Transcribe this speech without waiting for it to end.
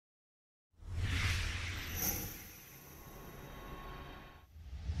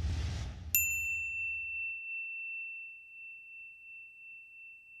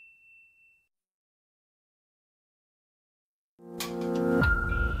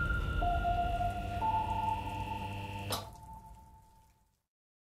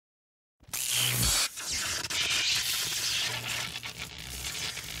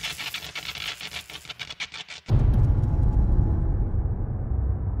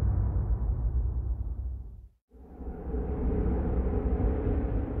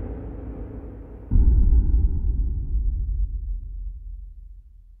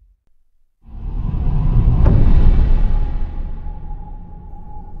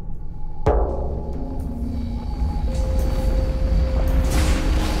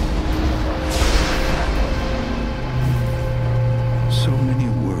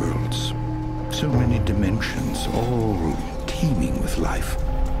oceans, all teeming with life.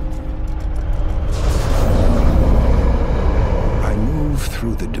 I move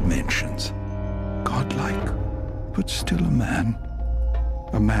through the dimensions, godlike, but still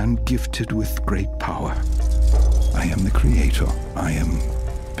a man gifted with great power. I am the creator. I am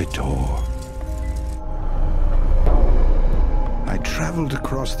Bitor. I traveled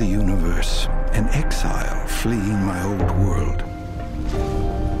across the universe, an exile fleeing my old world.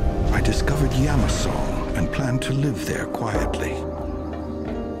 I discovered Yamasong and planned to live there quietly.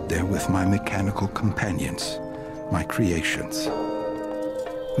 There with my mechanical companions, my creations.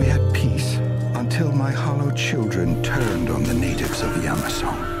 We had peace until my hollow children turned on the natives of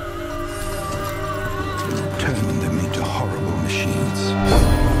Yamasong. Turned them into horrible machines.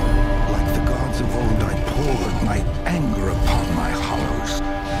 Like the gods of old, I poured my anger upon my hollows,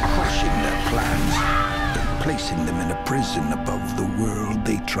 crushing their plans, then placing them in a prison above the world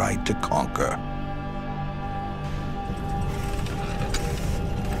they tried to conquer.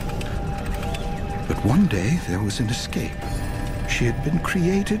 But one day, there was an escape. She had been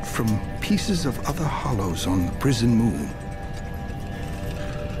created from pieces of other hollows on the prison moon.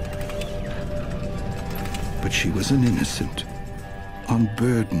 But she was an innocent,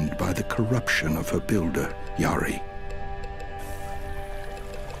 unburdened by the corruption of her builder, Yari.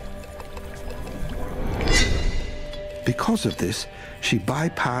 Because of this, she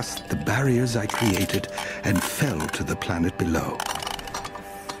bypassed the barriers I created and fell to the planet below.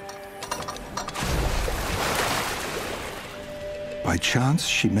 By chance,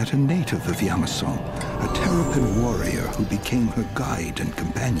 she met a native of Yamasong, a terrapin warrior who became her guide and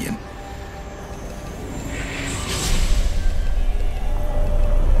companion.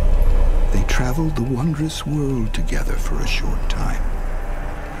 They traveled the wondrous world together for a short time.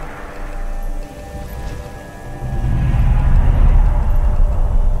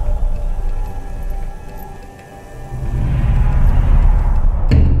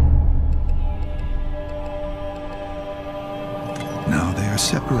 Now they are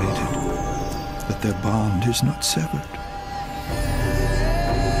separated, but their bond is not severed.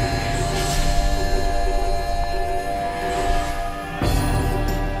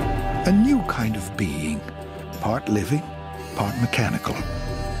 A new kind of being, part living, part mechanical.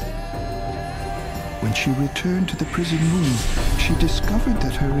 When she returned to the prison moon, she discovered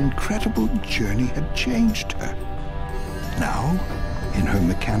that her incredible journey had changed her. Now, in her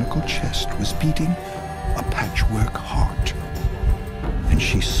mechanical chest was beating a patchwork heart. And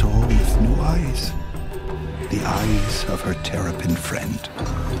she saw with new eyes, the eyes of her terrapin friend.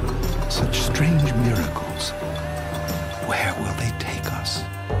 Such strange miracles. Where will they take us?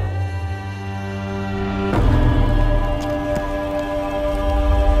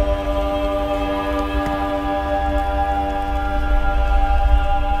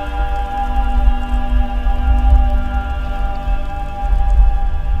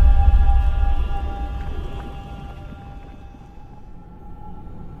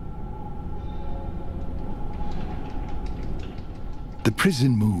 The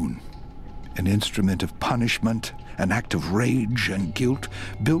prison moon, an instrument of punishment, an act of rage and guilt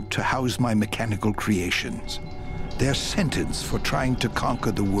built to house my mechanical creations. Their sentence for trying to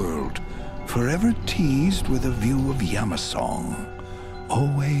conquer the world, forever teased with a view of Yamasong,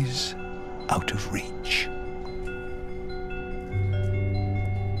 always out of reach.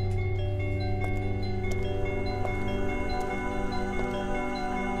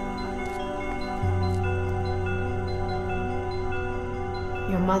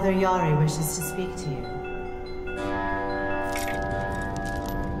 Your mother Yari wishes to speak to you.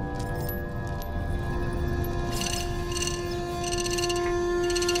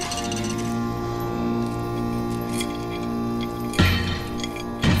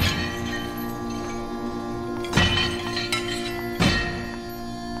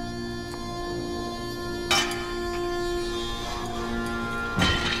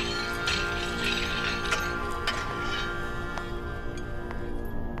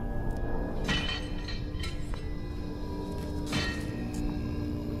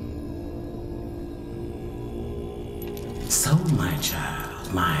 So, my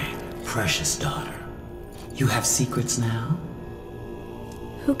child, my precious daughter, you have secrets now?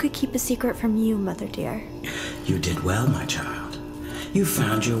 Who could keep a secret from you, Mother dear? You did well, my child. You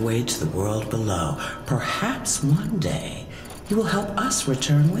found your way to the world below. Perhaps one day you will help us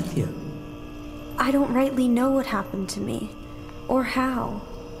return with you. I don't rightly know what happened to me, or how.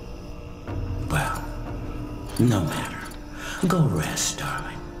 Well, no matter. Go rest, darling.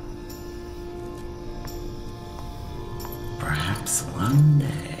 Perhaps one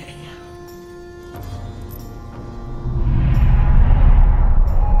day.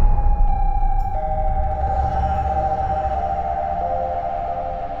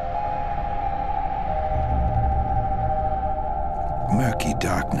 murky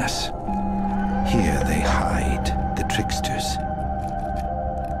darkness. Here they hide, the tricksters.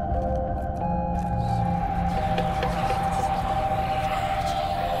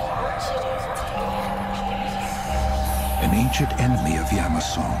 An ancient enemy of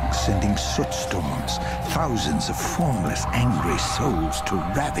Yamasong, sending soot storms, thousands of formless, angry souls to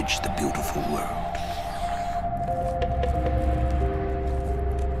ravage the beautiful world.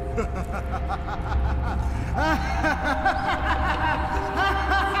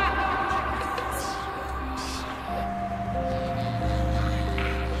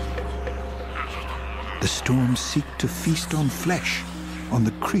 The storms seek to feast on flesh, on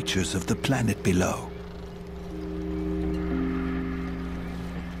the creatures of the planet below.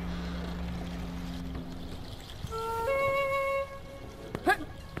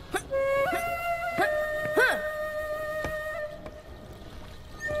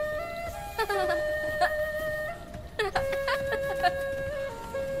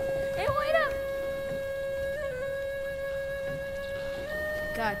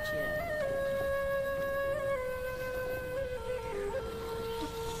 Gotcha.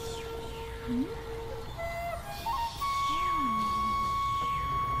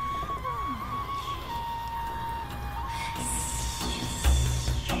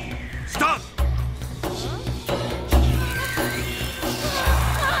 Stop!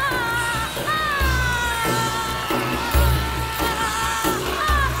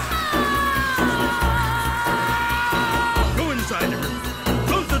 Go inside, everyone.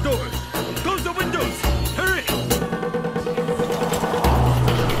 Close the doors. Close the windows. Hurry!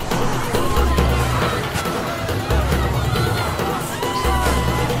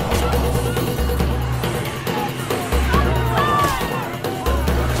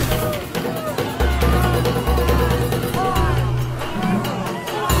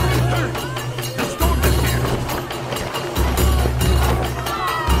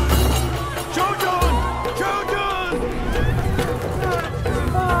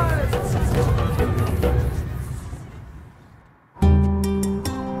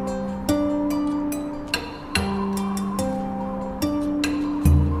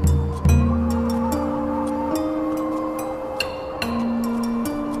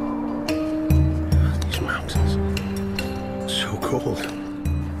 Cold.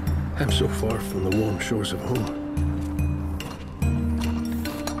 I'm so far from the warm shores of home.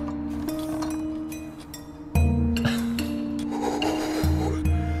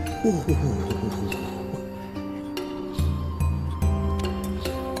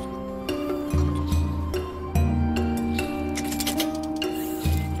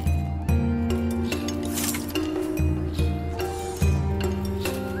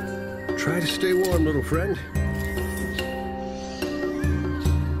 Try to stay warm, little friend.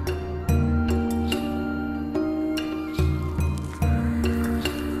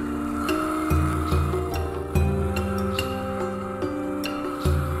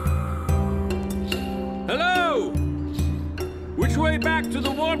 Hello! Which way back to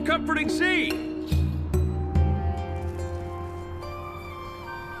the warm, comforting sea?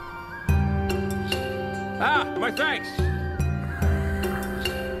 Ah, my thanks.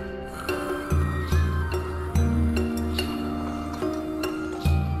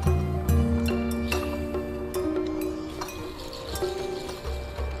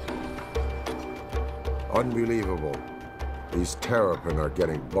 Unbelievable. These terrapin are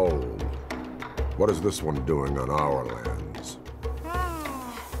getting bold. What is this one doing on our lands?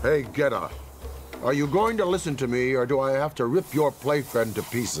 Hey, Geta. Are you going to listen to me, or do I have to rip your playfriend to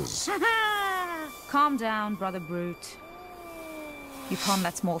pieces? Calm down, Brother Brute. You can't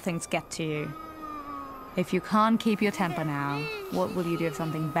let small things get to you. If you can't keep your temper now, what will you do if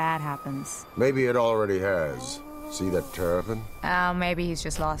something bad happens? Maybe it already has. See that terrapin? Oh, maybe he's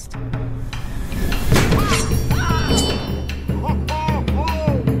just lost.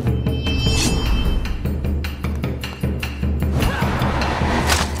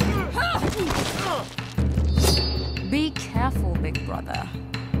 Be careful, big brother.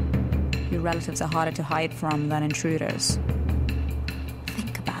 Your relatives are harder to hide from than intruders.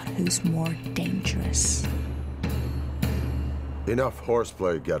 Think about who's more dangerous. Enough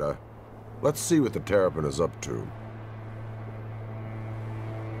horseplay, Geta. Let's see what the terrapin is up to.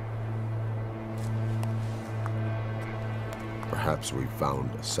 Perhaps we found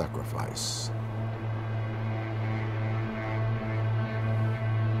a sacrifice.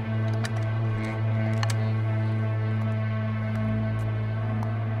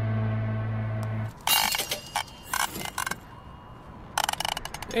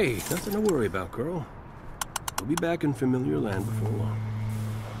 Hey, nothing to worry about, girl. We'll be back in familiar land before long.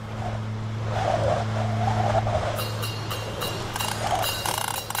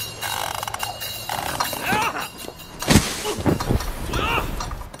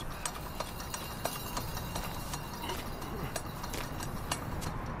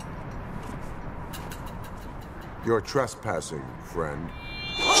 You're trespassing, friend.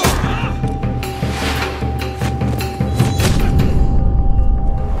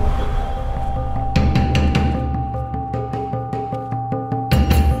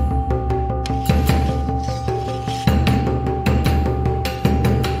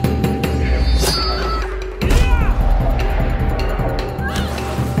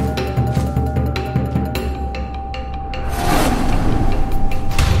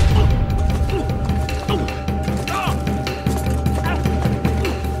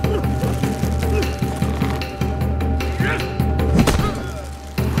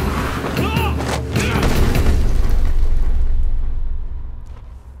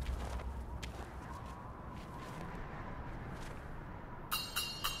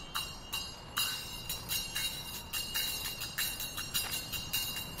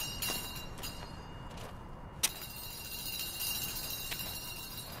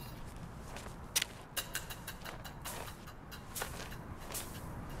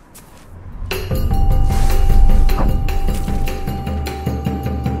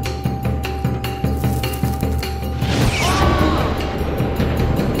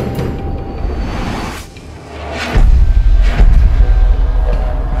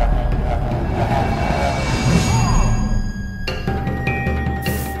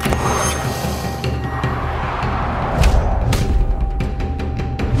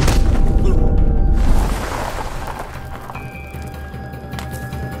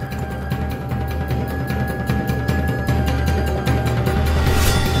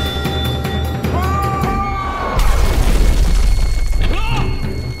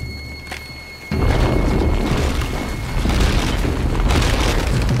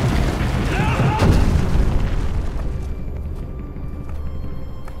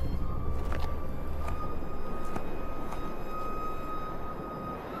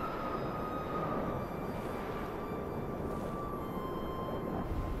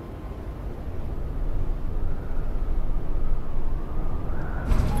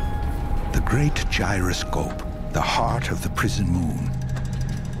 Great gyroscope, the heart of the prison moon.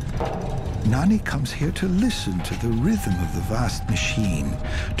 Nani comes here to listen to the rhythm of the vast machine,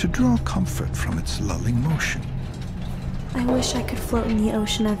 to draw comfort from its lulling motion. I wish I could float in the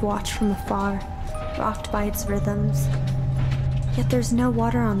ocean I've watched from afar, rocked by its rhythms. Yet there's no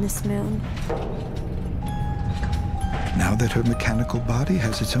water on this moon. Now that her mechanical body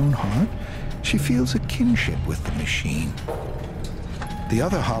has its own heart, she feels a kinship with the machine. The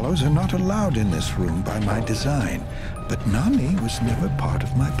other hollows are not allowed in this room by my design, but Nani was never part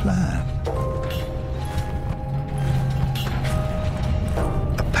of my plan.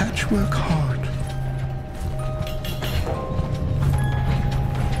 A patchwork heart.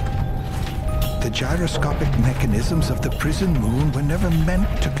 The gyroscopic mechanisms of the prison moon were never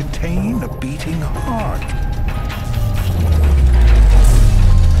meant to contain a beating heart.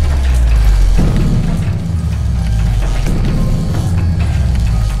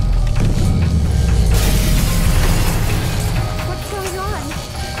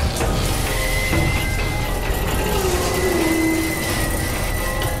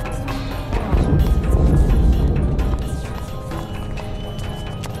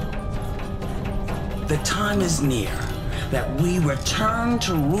 The time is near that we return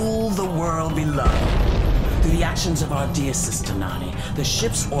to rule the world below. Through the actions of our dear sister Nani, the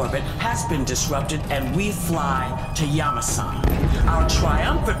ship's orbit has been disrupted and we fly to Yamasong. Our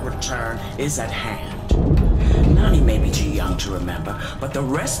triumphant return is at hand. Nani may be too young to remember, but the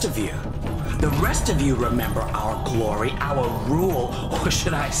rest of you remember our glory, our rule, or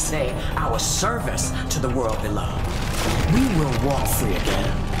should I say, our service to the world below. We will walk free again,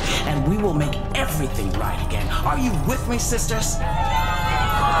 and we will make everything right again. Are you with me, sisters?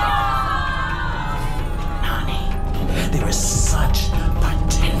 Nani, there is such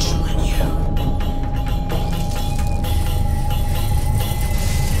potential in you.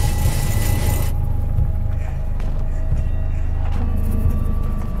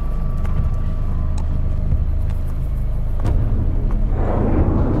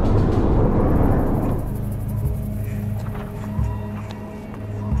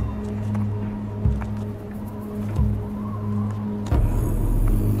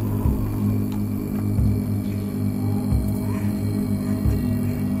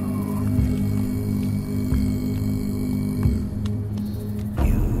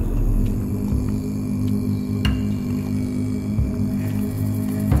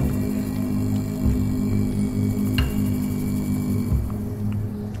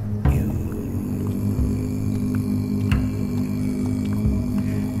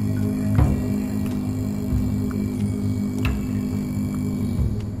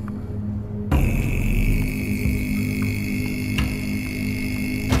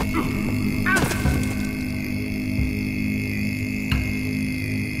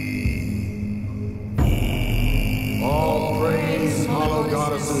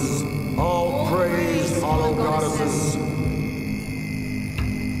 goddesses. All praise, hollow goddesses.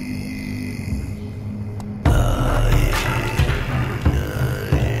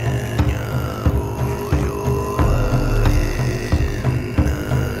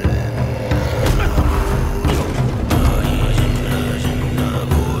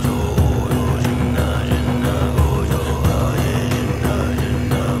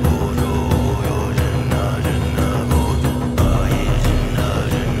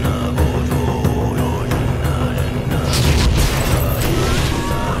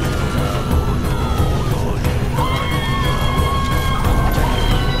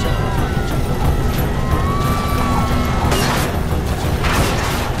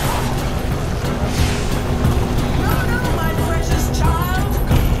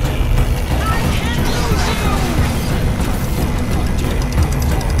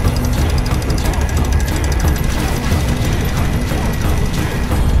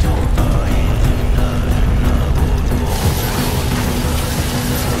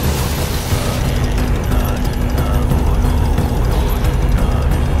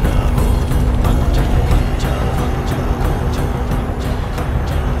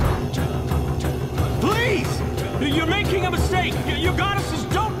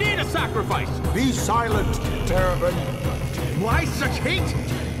 Be silent, Terrapin. Why such hate?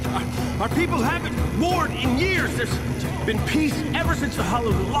 Our people haven't warred in years. There's been peace ever since the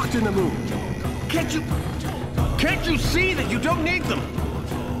Hollows were locked in the moon. Can't you see that you don't need them?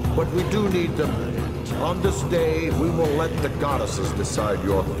 But we do need them. On this day, we will let the goddesses decide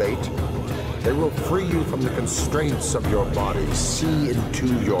your fate. They will free you from the constraints of your body, see into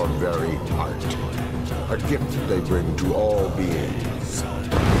your very heart. A gift they bring to all beings.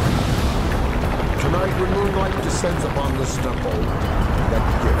 Tonight, when moonlight descends upon this temple, that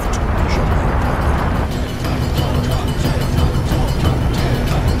gift shall be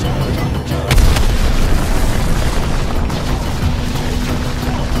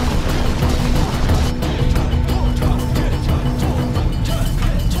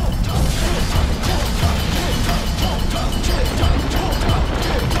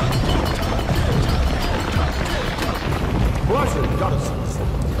blessed goddesses.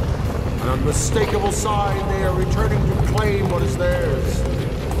 An unmistakable sign they are returning to claim what is theirs.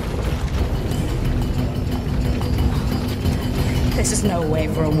 This is no way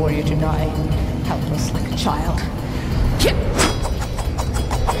for a warrior to die, helpless like a child.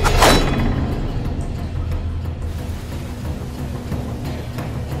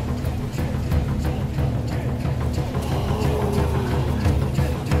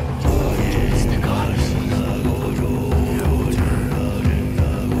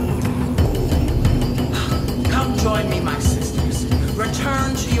 Join me, my sisters.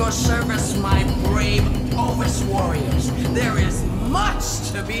 Return to your service, my brave Ovis warriors. There is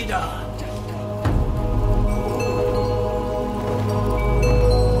much to be done.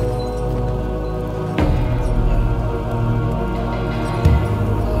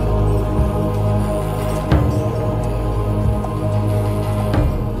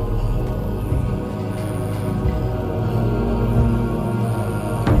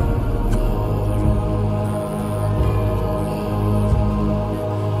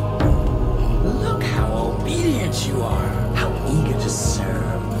 You are. How eager to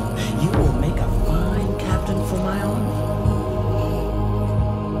serve. You will make a fine captain for my army.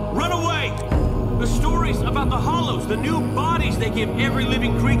 Run away! The stories about the Hollows, the new bodies they give every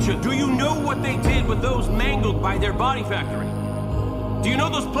living creature. Do you know what they did with those mangled by their body factory? Do you know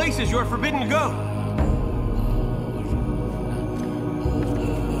those places you are forbidden to go?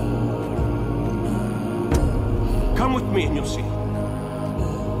 Come with me and you'll see.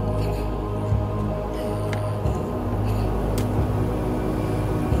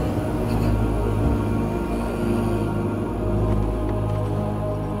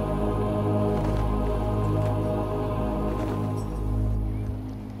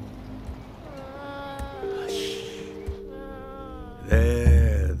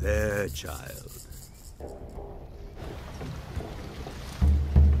 There, child.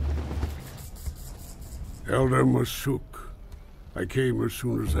 Elder Masuk, I came as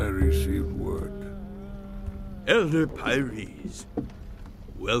soon as I received word. Elder Pyres,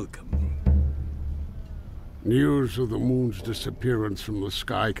 welcome. News of the moon's disappearance from the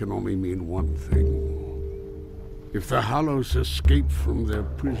sky can only mean one thing. If the Hollows escape from their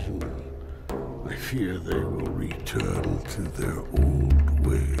prison, I fear they will return to their old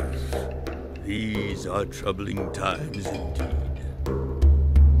ways. These are troubling times indeed.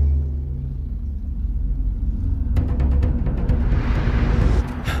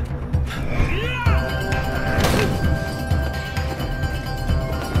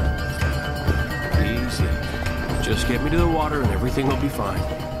 Just get me to the water and everything will be fine.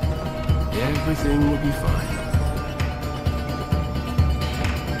 Everything will be fine.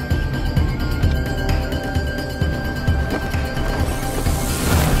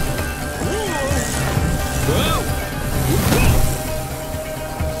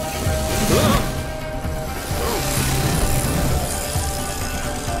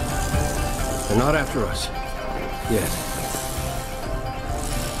 They're not after us. Yet.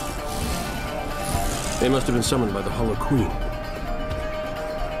 They must have been summoned by the Hollow Queen.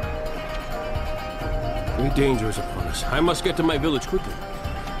 Great danger is upon us. I must get to my village quickly.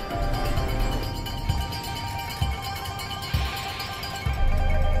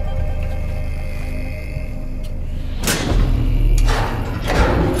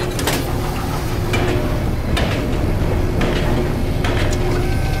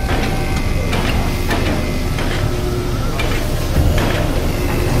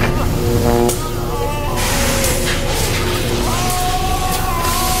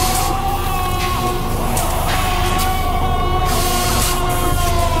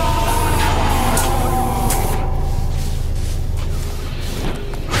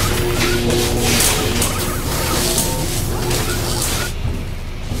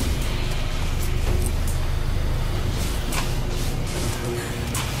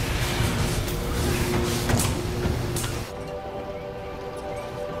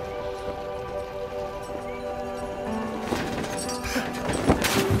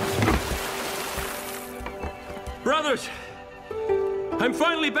 Brothers! I'm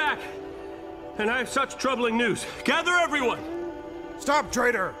finally back! And I have such troubling news. Gather everyone! Stop,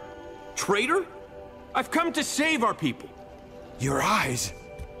 traitor! Traitor? I've come to save our people. Your eyes!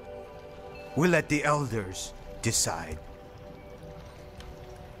 We'll let the elders decide.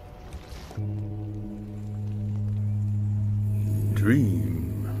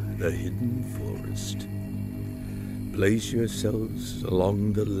 Dream the hidden forest. Place yourselves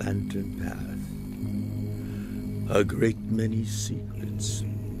along the lantern path. A great many secrets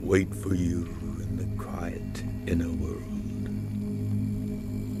wait for you in the quiet inner world.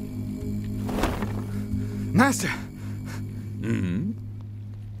 Master! Hmm?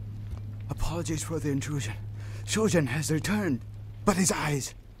 Apologies for the intrusion. Shojin has returned, but his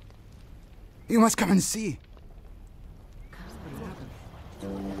eyes... You must come and see.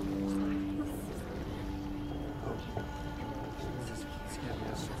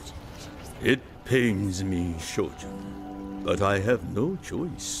 It pains me, Shojin, but I have no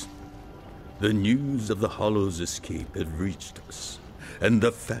choice. The news of the Hollow's escape had reached us, and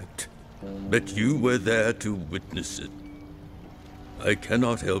the fact that you were there to witness it. I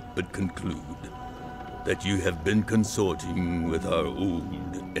cannot help but conclude that you have been consorting with our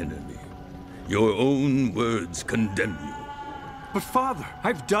old enemy. Your own words condemn you. But Father,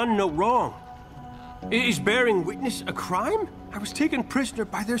 I've done no wrong. Is bearing witness a crime? I was taken prisoner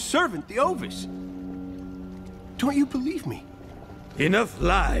by their servant, the Ovis. Don't you believe me? Enough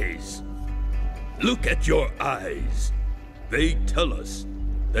lies. Look at your eyes. They tell us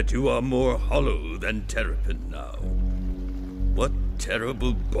that you are more hollow than Terrapin now. What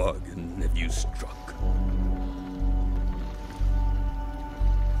terrible bargain have you struck?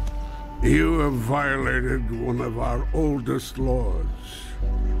 You have violated one of our oldest laws.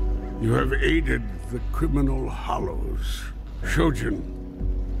 You have aided the criminal Hollows. Shojin,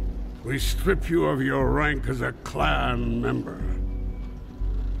 we strip you of your rank as a clan member.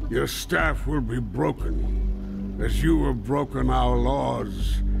 Your staff will be broken, as you have broken our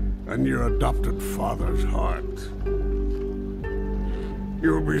laws and your adopted father's heart.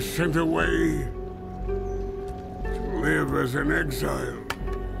 You will be sent away to live as an exile.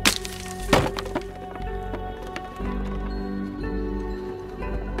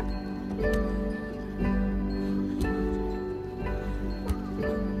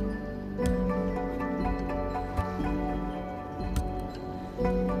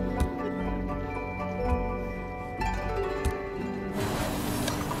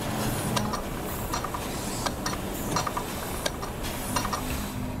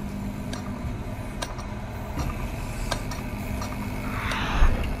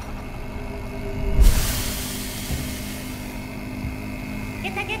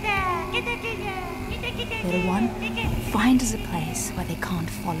 Little one, find us a place where they can't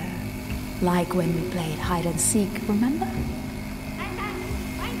follow. Like when we played hide and seek, remember?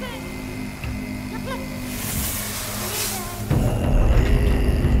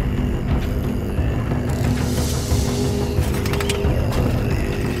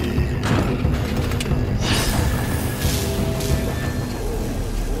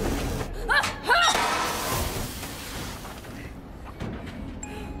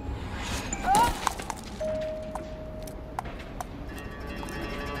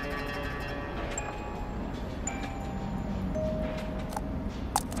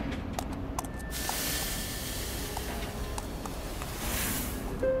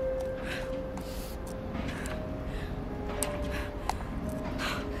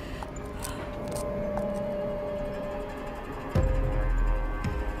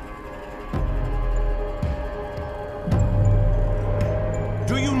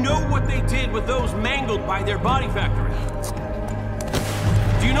 what they did with those mangled by their body factory?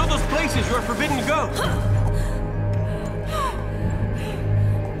 Do you know those places you are forbidden to go?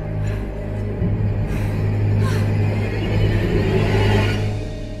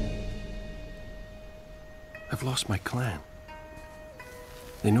 I've lost my clan.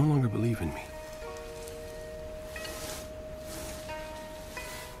 They no longer believe in me.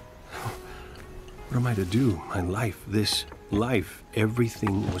 What am I to do? My life, this life,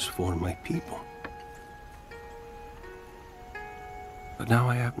 everything was for my people. But now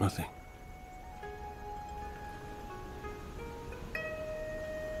I have nothing.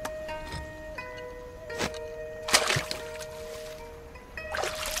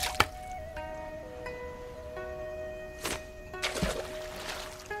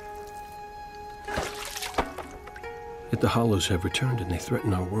 Yet the Hollows have returned and they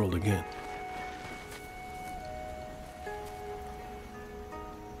threaten our world again.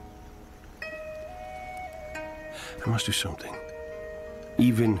 I must do something,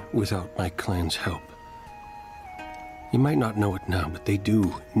 even without my clan's help. You might not know it now, but they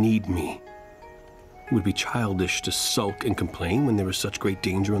do need me. It would be childish to sulk and complain when there is such great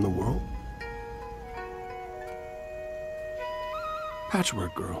danger in the world.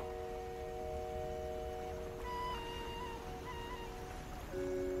 Patchwork girl.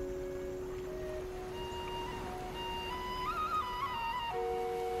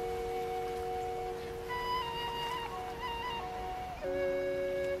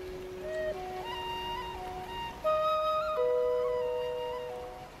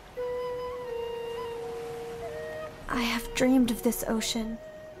 I have dreamed of this ocean,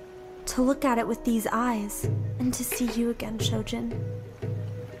 to look at it with these eyes, and to see you again, Shojin.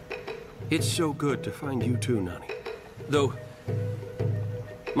 It's so good to find you too, Nani. Though,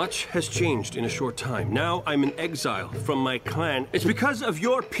 much has changed in a short time. Now I'm in exile from my clan. It's because of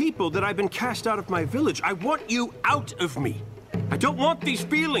your people that I've been cast out of my village. I want you out of me. I don't want these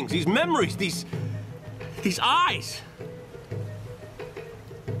feelings, these memories, these eyes.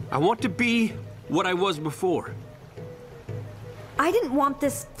 I want to be what I was before. I didn't want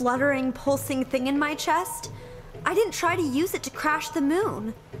this fluttering, pulsing thing in my chest. I didn't try to use it to crash the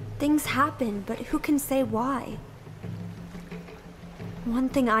moon. Things happen, but who can say why? One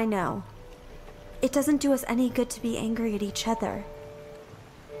thing I know. It doesn't do us any good to be angry at each other.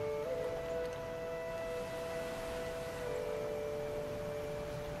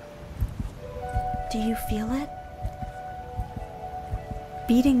 Do you feel it?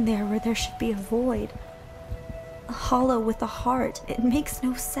 Beating there where there should be a void. A hollow with a heart. It makes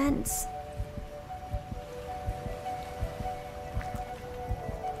no sense.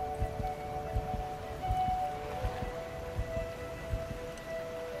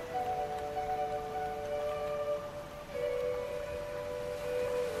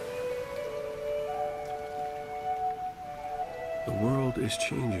 The world is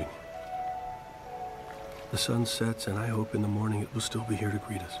changing. The sun sets, and I hope in the morning it will still be here to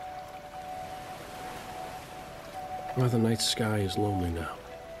greet us. Well, the night sky is lonely now.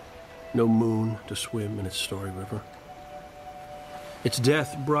 No moon to swim in its starry river. Its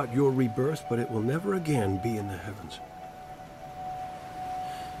death brought your rebirth, but it will never again be in the heavens.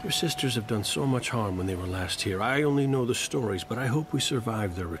 Your sisters have done so much harm when they were last here. I only know the stories, but I hope we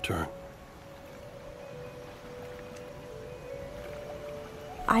survive their return.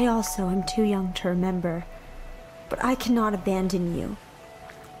 I also am too young to remember, but I cannot abandon you.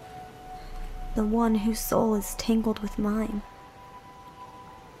 The one whose soul is tangled with mine.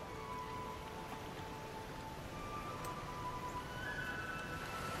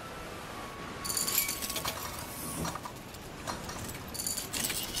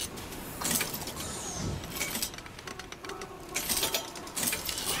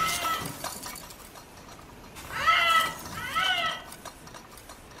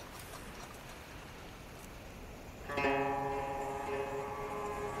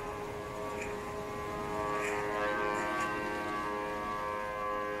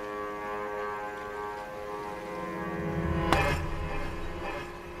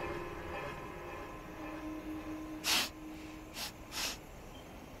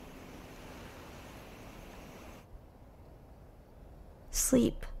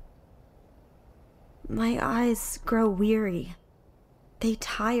 Sleep. My eyes grow weary. They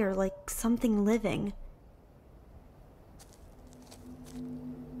tire like something living.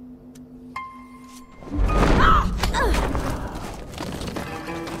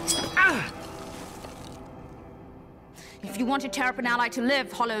 If you want your Terrapin ally to live,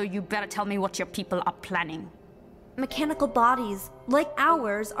 Hollow, you better tell me what your people are planning. Mechanical bodies, like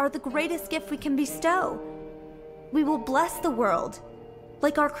ours, are the greatest gift we can bestow. We will bless the world.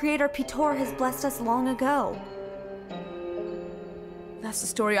 Like our creator Pitor has blessed us long ago. That's the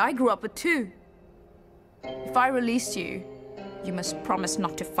story I grew up with too. If I released you, you must promise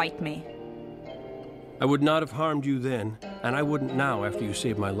not to fight me. I would not have harmed you then, and I wouldn't now after you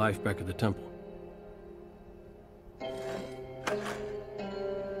saved my life back at the temple.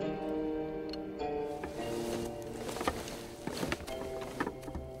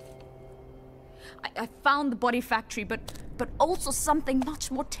 I found the body factory, but also something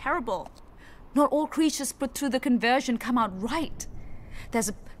much more terrible. Not all creatures put through the conversion come out right. There's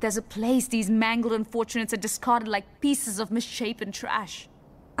a place these mangled unfortunates are discarded like pieces of misshapen trash.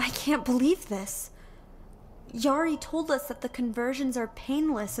 I can't believe this. Yari told us that the conversions are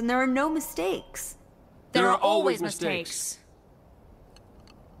painless and there are no mistakes. There are always mistakes.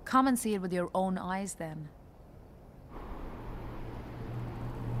 Come and see it with your own eyes then.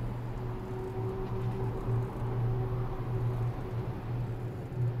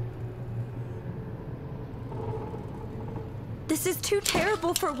 This is too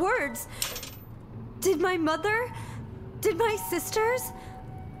terrible for words. Did my mother? Did my sisters?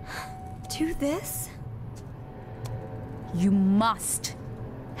 Do this? You must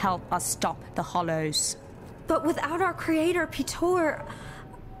help us stop the Hollows. But without our creator, Pitor,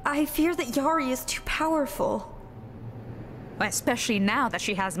 I fear that Yari is too powerful. Especially now that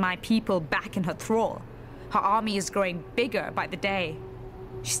she has my people back in her thrall. Her army is growing bigger by the day.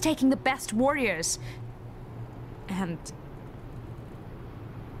 She's taking the best warriors. And...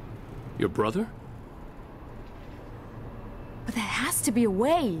 Your brother? But there has to be a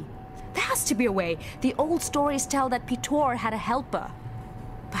way. There has to be a way. The old stories tell that Pitor had a helper.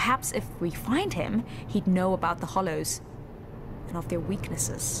 Perhaps if we find him, he'd know about the Hollows and of their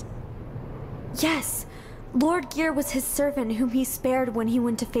weaknesses. Yes, Lord Gear was his servant whom he spared when he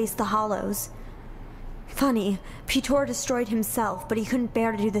went to face the Hollows. Funny, Pitor destroyed himself, but he couldn't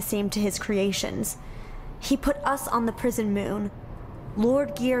bear to do the same to his creations. He put us on the prison moon.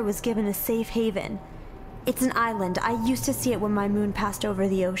 Lord Gear was given a safe haven. It's an island. I used to see it when my moon passed over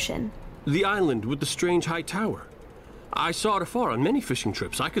the ocean. The island with the strange high tower. I saw it afar on many fishing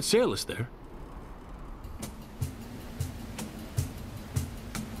trips. I could sail us there.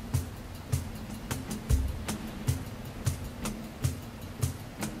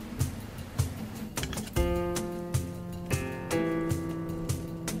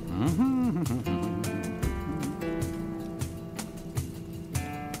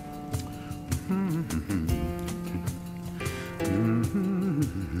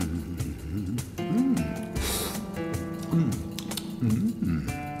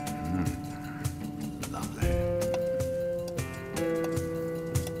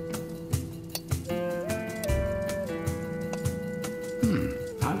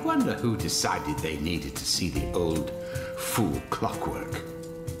 Who decided they needed to see the old fool clockwork?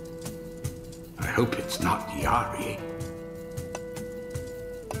 I hope it's not Yari.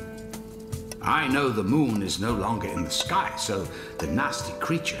 I know the moon is no longer in the sky, so the nasty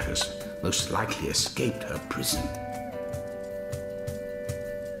creature has most likely escaped her prison.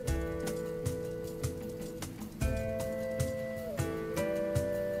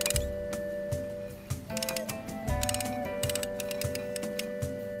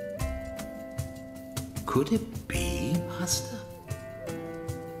 Could it be, Master?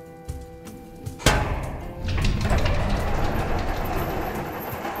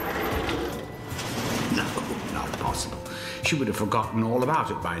 No, not possible. She would have forgotten all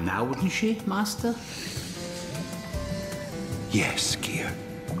about it by now, wouldn't she, Master? Yes, Gear.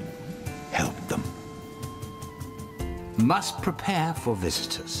 Help them. Must prepare for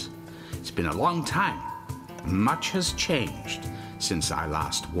visitors. It's been a long time. Much has changed since I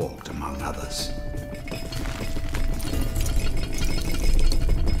last walked among others.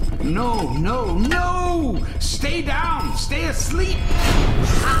 No, no, no! Stay down! Stay asleep!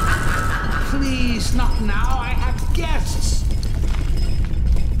 Please, not now. I have guests.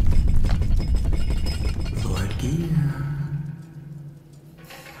 Lord Gear,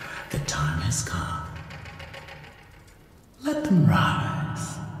 the time has come. Let them rise.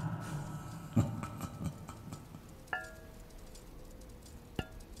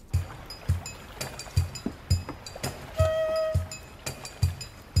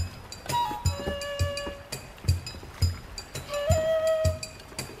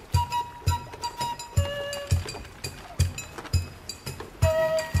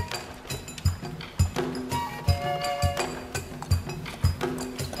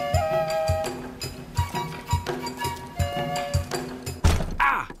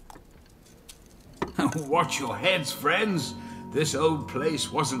 Watch your heads, friends. This old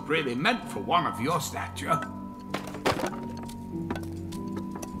place wasn't really meant for one of your stature.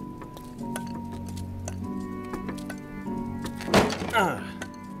 Oh.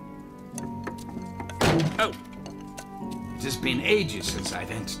 It has been ages since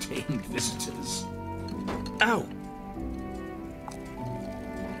I've entertained visitors. Ow!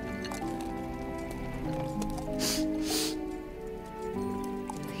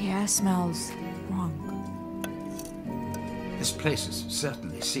 The air smells wrong. This place has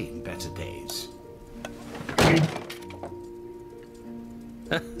certainly seen better days.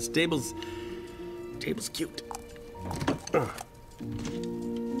 This table's cute.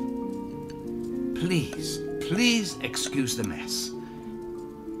 Please excuse the mess.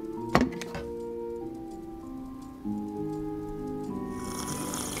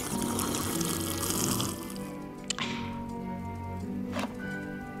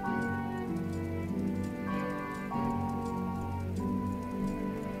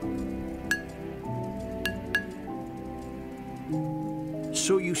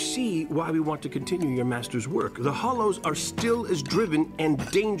 So you see why we want to continue your master's work. The Hollows are still as driven and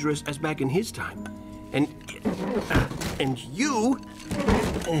dangerous as back in his time. And you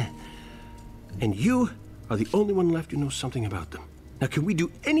are the only one left who knows something about them. Now, can we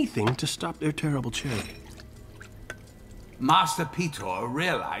do anything to stop their terrible charity? Master Peter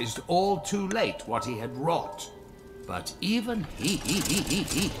realized all too late what he had wrought. But even he...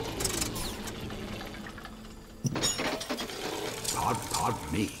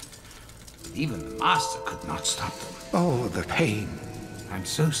 Pardon me. Even the Master could not stop them. Oh, the pain. I'm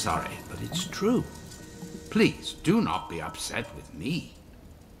so sorry, but it's true. Please, do not be upset with me.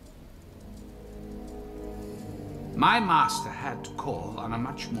 My master had to call on a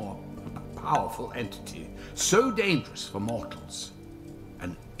much more powerful entity, so dangerous for mortals.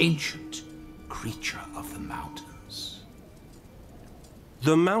 An ancient creature of the mountains.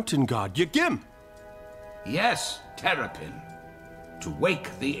 The mountain god, Yagim! Yes, Terrapin. To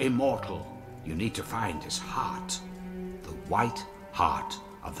wake the immortal, you need to find his heart. The white heart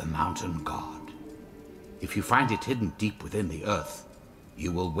of the mountain god. If you find it hidden deep within the earth,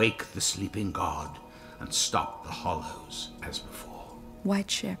 you will wake the sleeping god and stop the Hollows as before.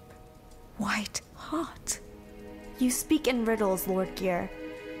 White ship. White heart. You speak in riddles, Lord Gear.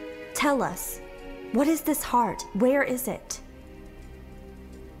 Tell us, what is this heart? Where is it?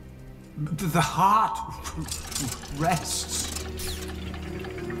 The heart rests.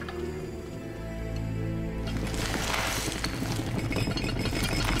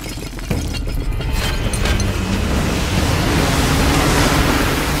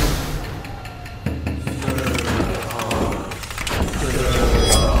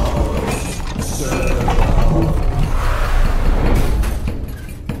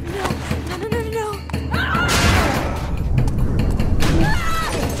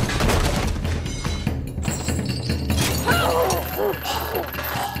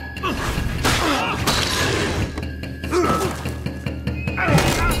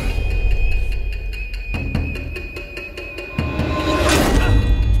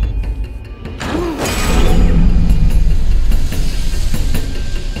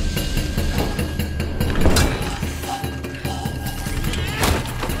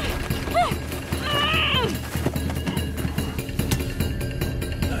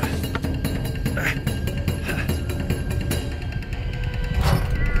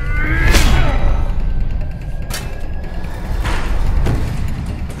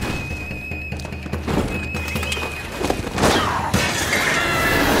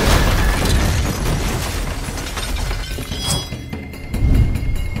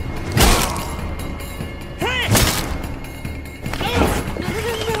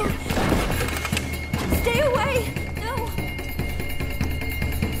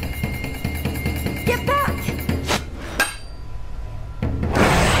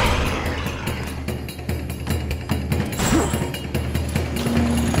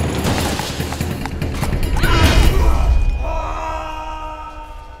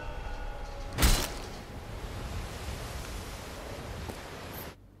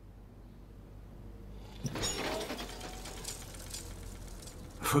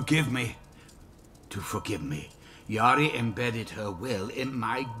 Forgive me. To forgive me. Yari embedded her will in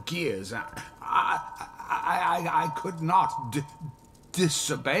my gears. I could not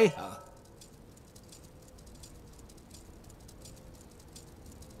disobey her.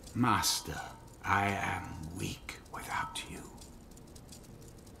 Master, I am weak without you.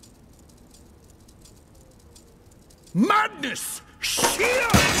 Madness! Sheer!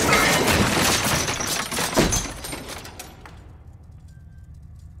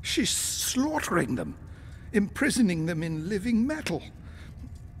 She's slaughtering them, imprisoning them in living metal.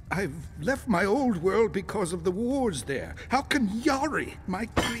 I've left my old world because of the wars there. How can Yari, my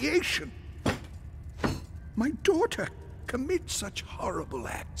creation, my daughter, commit such horrible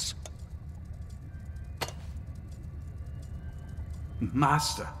acts?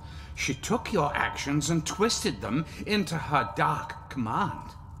 Master, she took your actions and twisted them into her dark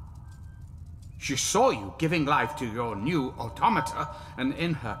command. She saw you giving life to your new automata, and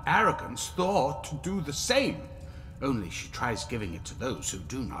in her arrogance thought to do the same. Only she tries giving it to those who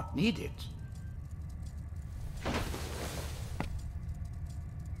do not need it.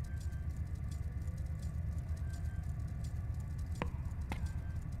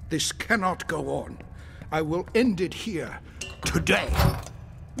 This cannot go on. I will end it here, today.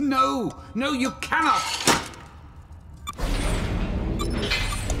 No, no, you cannot!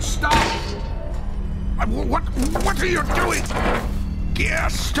 Stop! What are you doing? Gear,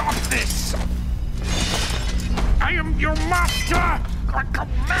 stop this! I am your master! I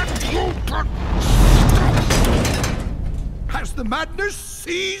command you to stop! Has the madness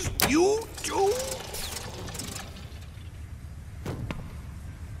seized you too?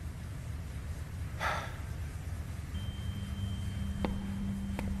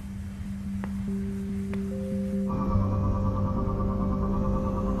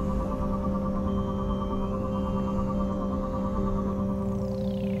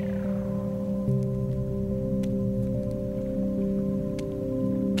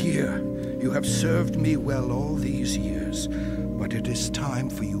 You have served me well all these years, but it is time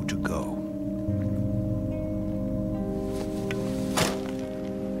for you to go.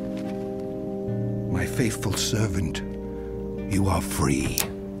 My faithful servant, you are free.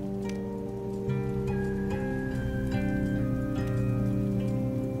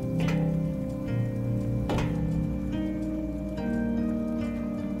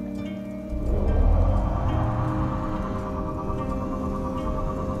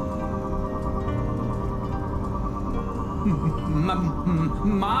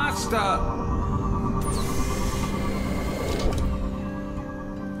 Master!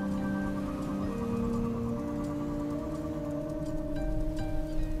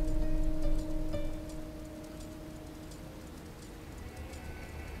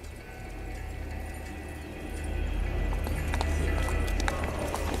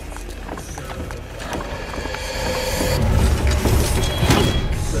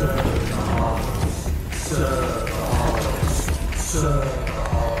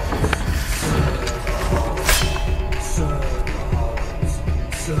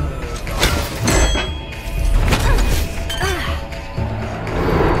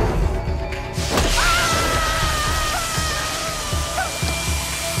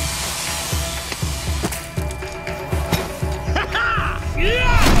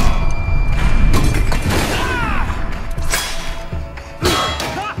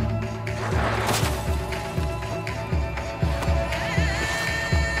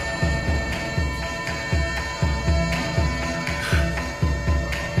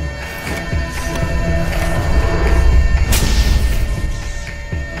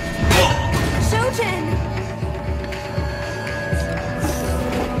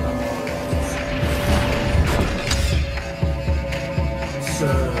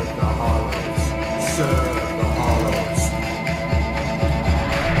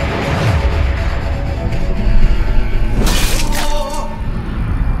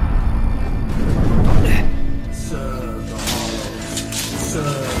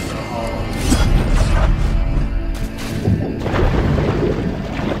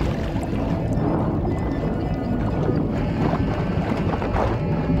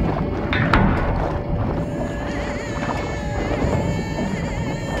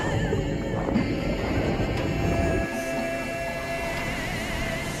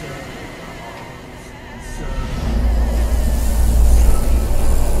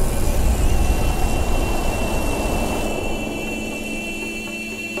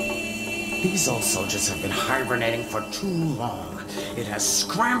 These old soldiers have been hibernating for too long. It has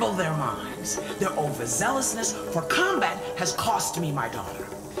scrambled their minds. Their overzealousness for combat has cost me my daughter.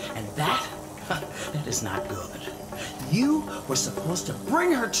 And that is not good. You were supposed to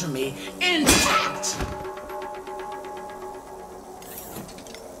bring her to me intact.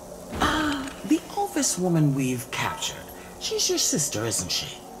 The Ovis woman we've captured. She's your sister, isn't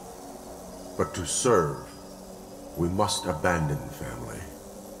she? But to serve, we must abandon family.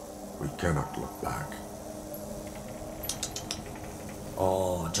 We cannot look back.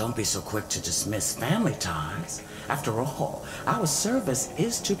 Oh, don't be so quick to dismiss family ties. After all, our service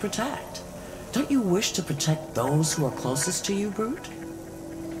is to protect. Don't you wish to protect those who are closest to you, Brute?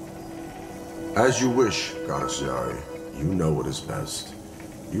 As you wish, Goddess Yari. You know what is best.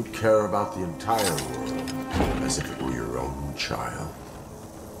 You care about the entire world as if it were your own child.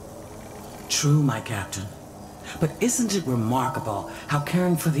 True, my captain. But isn't it remarkable how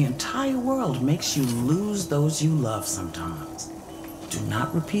caring for the entire world makes you lose those you love sometimes? Do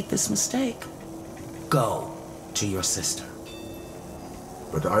not repeat this mistake. Go to your sister.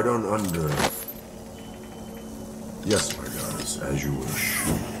 But I don't Yes, my goddess, as you wish.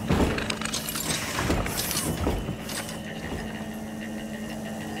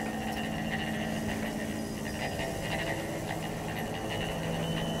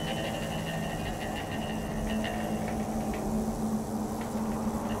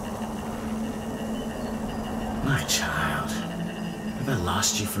 My child, have I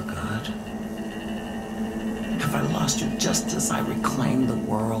lost you for good? Have I lost you just as I reclaim the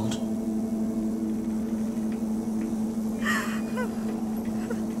world?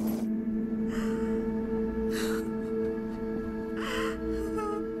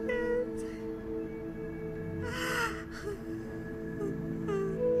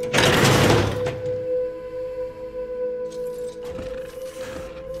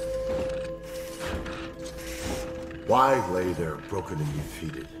 Why lay there broken and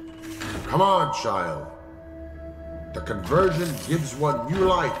defeated? Come on, child. The conversion gives one new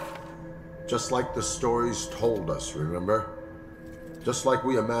life. Just like the stories told us, remember? Just like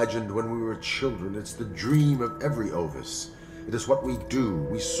we imagined when we were children, it's the dream of every Ovis. It is what we do.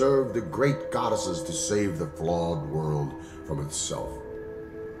 We serve the great goddesses to save the flawed world from itself.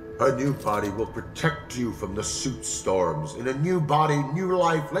 A new body will protect you from the suit storms. In a new body, new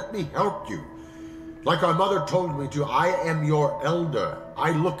life, let me help you. Like our mother told me to, I am your elder.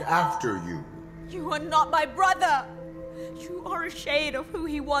 I look after you. You are not my brother. You are a shade of who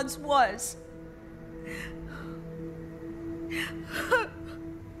he once was.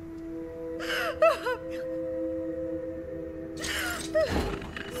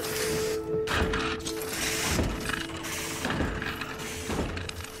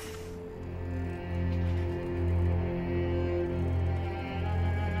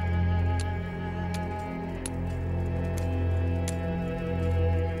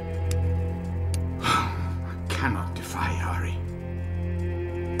 Cannot defy Yari.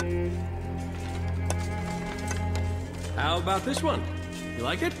 How about this one? You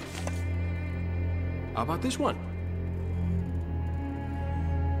like it? How about this one?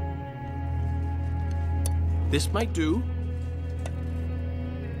 This might do.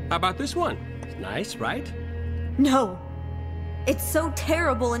 How about this one? It's nice, right? No. It's so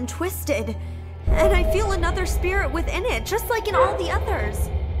terrible and twisted. And I feel another spirit within it, just like in all the others.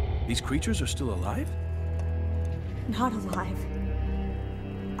 These creatures are still alive? Not alive.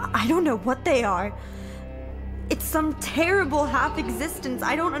 I don't know what they are. It's some terrible half-existence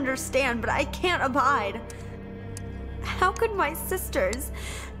I don't understand, but I can't abide. How could my sisters,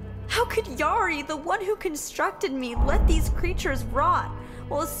 how could Yari, the one who constructed me, let these creatures rot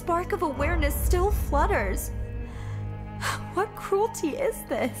while a spark of awareness still flutters? What cruelty is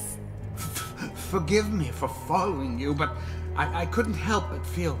this? Forgive me for following you, but I couldn't help but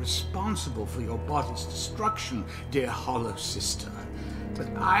feel responsible for your body's destruction, dear Hollow Sister. But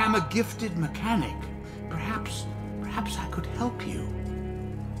I am a gifted mechanic. Perhaps I could help you.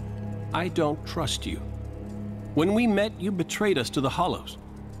 I don't trust you. When we met, you betrayed us to the Hollows.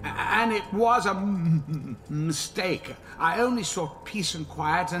 And it was a mistake. I only sought peace and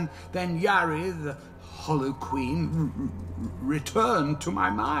quiet, and then Yari, the Hollow Queen, returned to my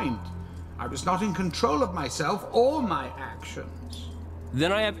mind. I was not in control of myself or my actions.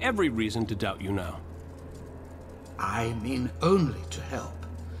 Then I have every reason to doubt you now. I mean only to help.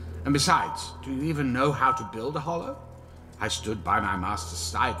 And besides, do you even know how to build a hollow? I stood by my master's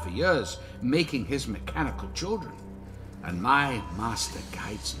side for years, making his mechanical children. And my master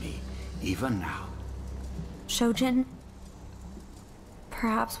guides me, even now. Shojin,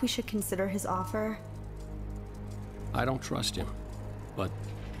 perhaps we should consider his offer. I don't trust him, but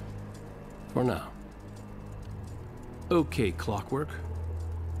for now. Okay, Clockwork.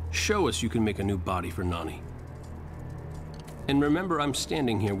 Show us you can make a new body for Nani. And remember, I'm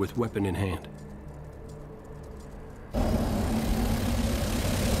standing here with weapon in hand.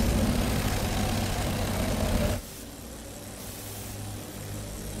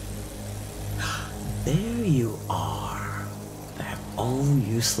 There you are. That old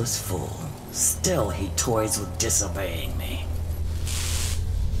useless fool. Still he toys with disobeying me.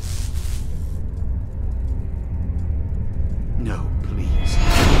 No, please.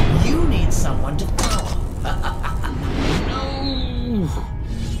 You need someone to follow. No!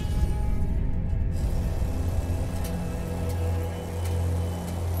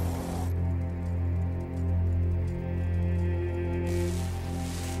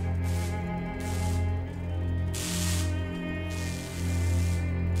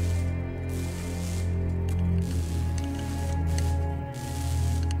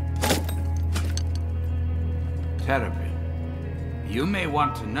 Terrapin, you may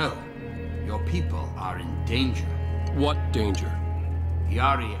want to know your people are in danger. What danger?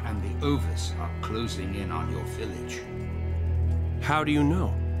 Yari and the Ovis are closing in on your village. How do you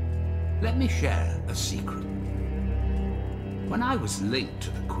know? Let me share a secret. When I was linked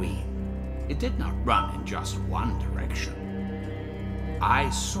to the Queen, it did not run in just one direction. I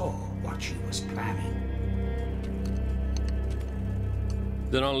saw what she was planning.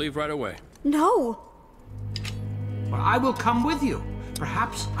 Then I'll leave right away. No! Well, I will come with you.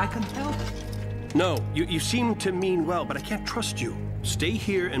 Perhaps I can help. No, you seem to mean well, but I can't trust you. Stay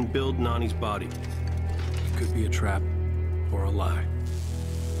here and build Nani's body. It could be a trap or a lie.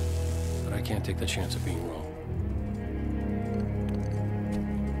 But I can't take the chance of being wrong.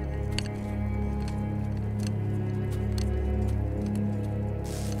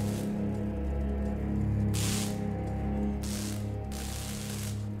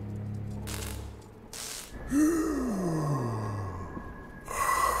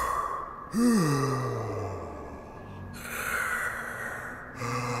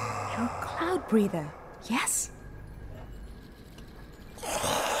 You're a cloud breather, yes?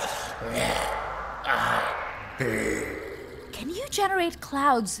 Can you generate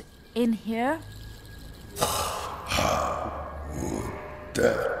clouds in here?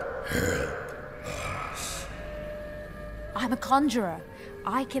 I'm a conjurer.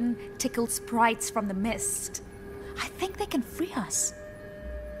 I can tickle sprites from the mist. I think they can free us.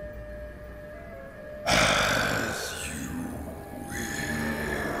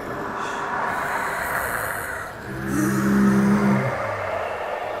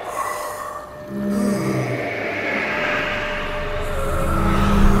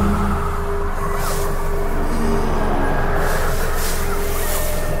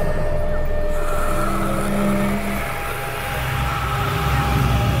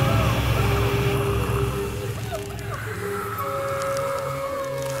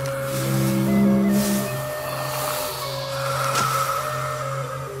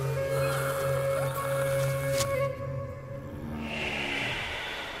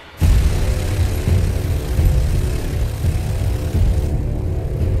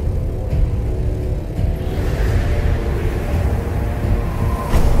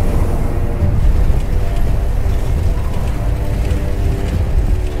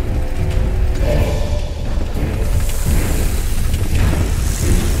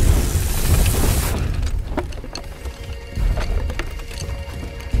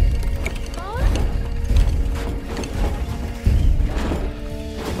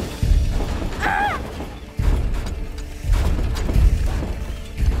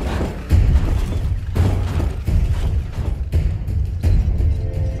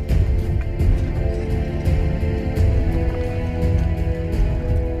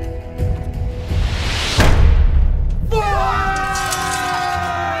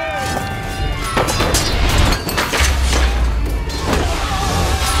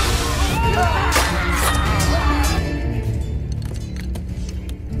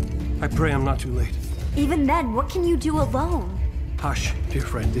 I pray I'm not too late. Even then, what can you do alone? Hush, dear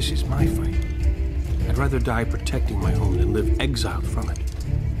friend, this is my fight. I'd rather die protecting my home than live exiled from it.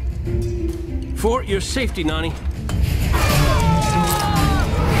 For your safety, Nani.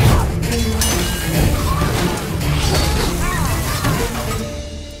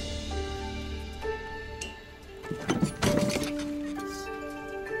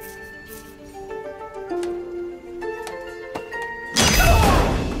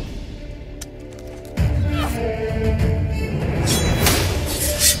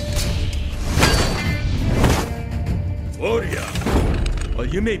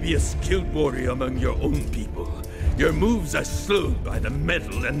 You may be a skilled warrior among your own people. Your moves are slowed by the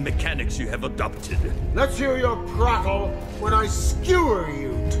metal and mechanics you have adopted. Let's hear your prattle when I skewer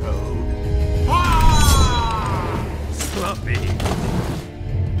you, Toad. Ha! Sloppy.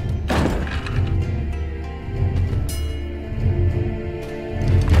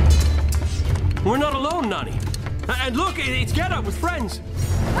 We're not alone, Nani. And look, it's Geta with friends.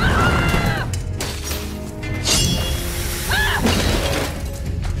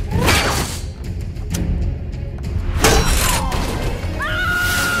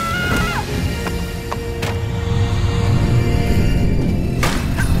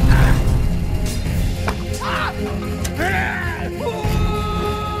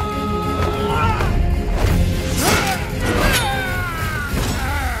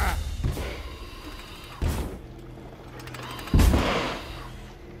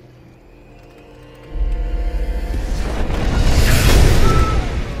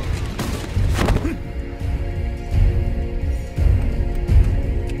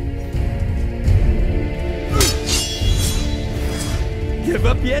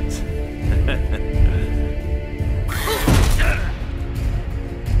 yet?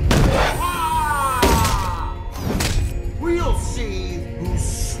 We'll see who's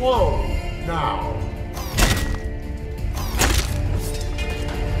slow now.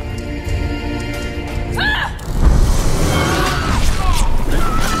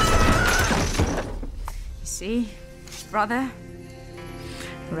 You see, brother,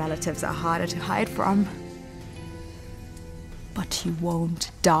 relatives are harder to hide from. But you won't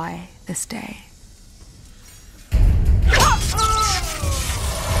die this day.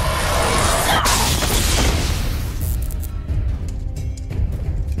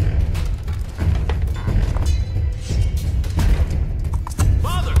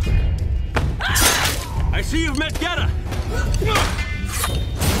 Father! I see you've met Geta!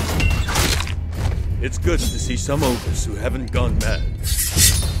 It's good to see some ogres who haven't gone mad.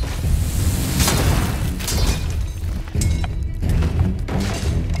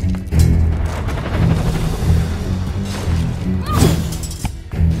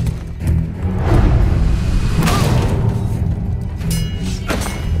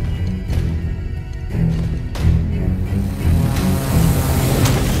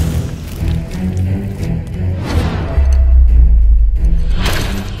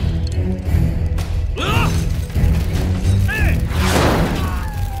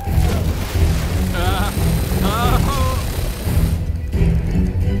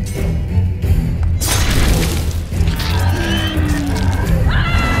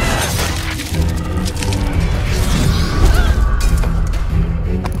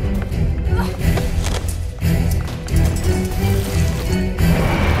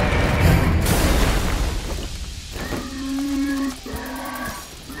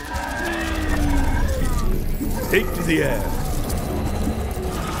 Take to the air.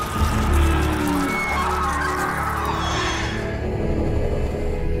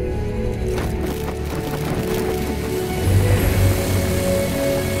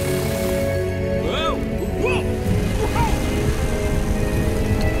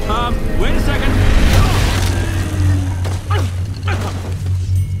 Wait a second.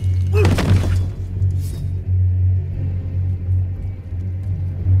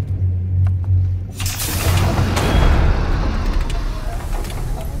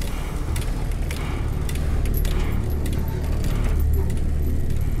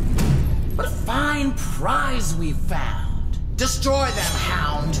 What a fine prize we found. Destroy them,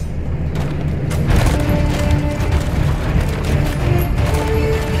 hound.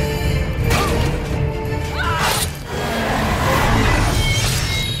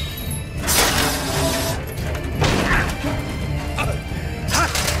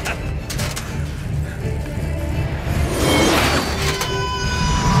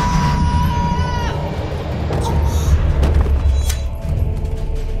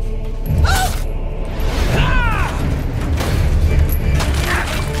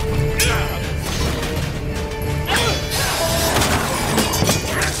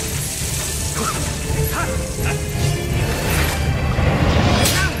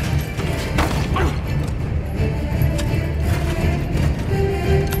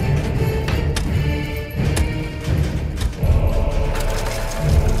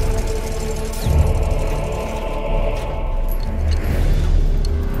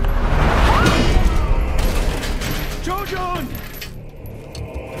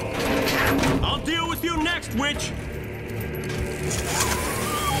 I'll deal with you next, witch!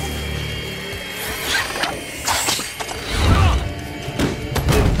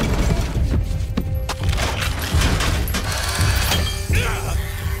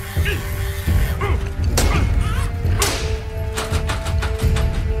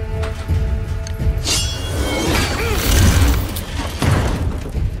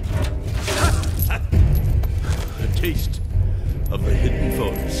 A taste of the hidden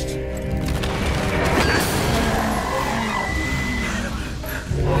forest.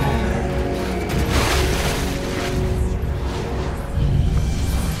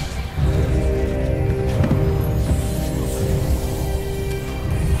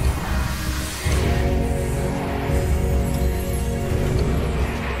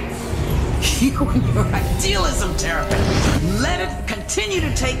 You and your idealism, Terrapin. Let it continue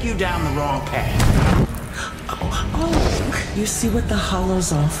to take you down the wrong path. Oh, you see what the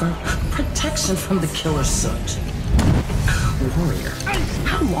Hollows offer? Protection from the killer soot. Warrior,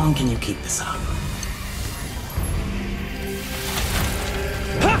 how long can you keep this up?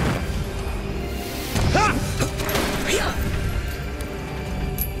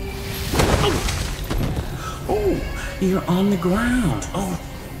 Oh, you're on the ground. Oh,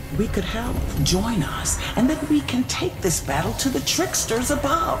 we could help. Join us, and then we can take this battle to the tricksters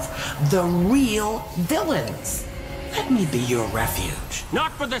above, the real villains. Let me be your refuge.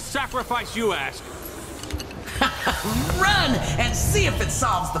 Not for the sacrifice you ask. Run and see if it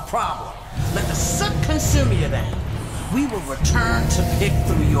solves the problem. Let the soot consume you then. We will return to pick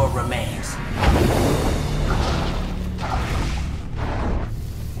through your remains.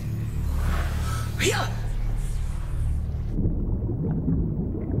 Here!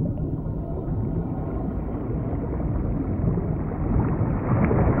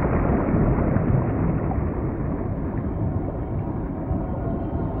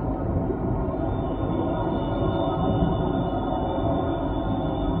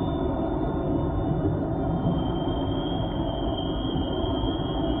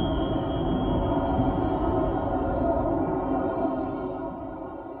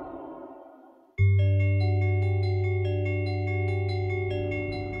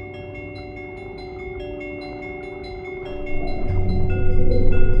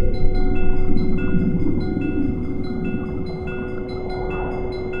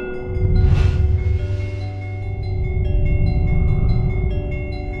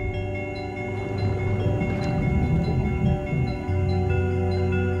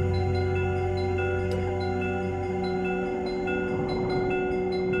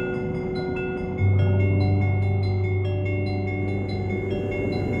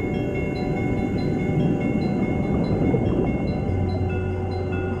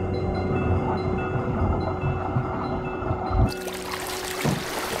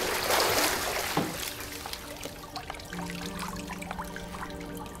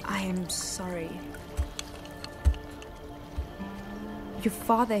 Your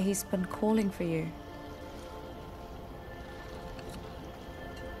father, he's been calling for you.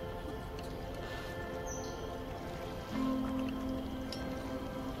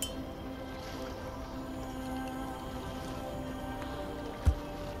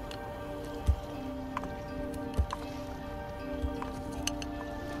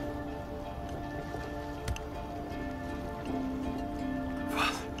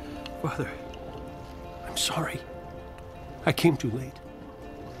 Father, I'm sorry. I came too late.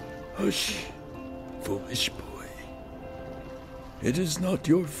 Hush, foolish boy. It is not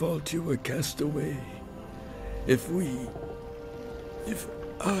your fault you were cast away. If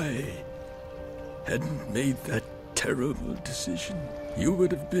I hadn't made that terrible decision, you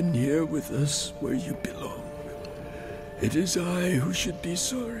would have been here with us where you belong. It is I who should be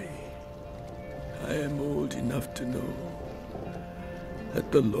sorry. I am old enough to know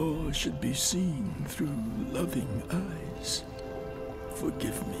that the law should be seen through loving eyes.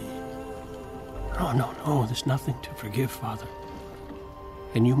 Forgive me. No, there's nothing to forgive, Father.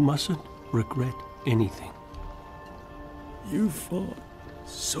 And you mustn't regret anything. You fought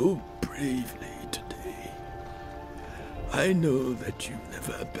so bravely today. I know that you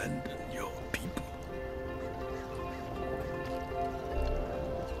never abandoned your people.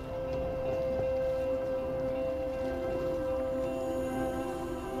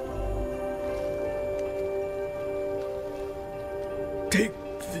 Take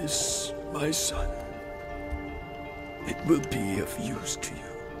this, my son. It will be of use to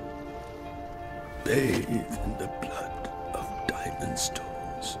you. Bathe in the blood of diamond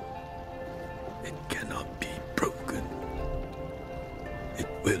stones. It cannot be broken. It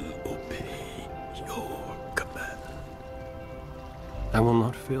will obey your command. I will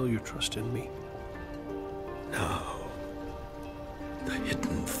not fail your trust in me. Now, the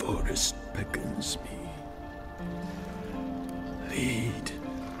hidden forest beckons me. Lead,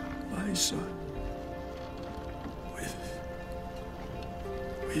 my son, with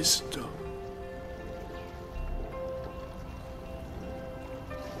wisdom.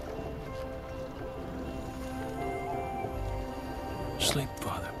 Sleep,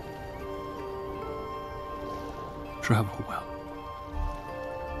 Father. Travel well.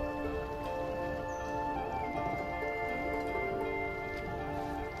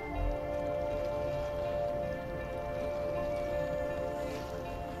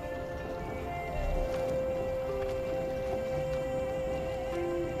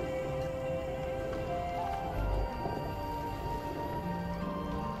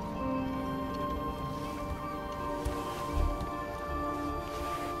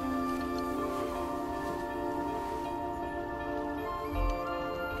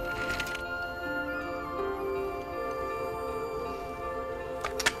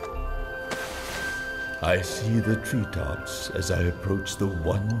 I see the treetops as I approach the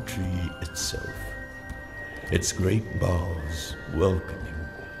one tree itself, its great boughs welcoming.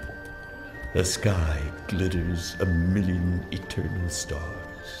 The sky glitters a million eternal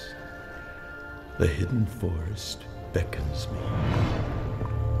stars. The hidden forest beckons me.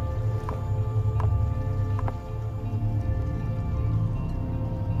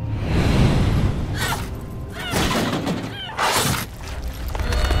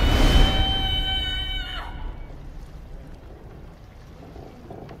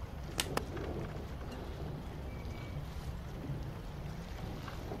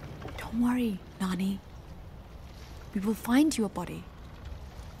 Don't worry, Nani. We will find your body.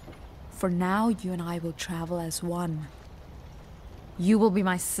 For now, you and I will travel as one. You will be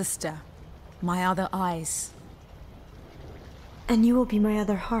my sister, my other eyes. And you will be my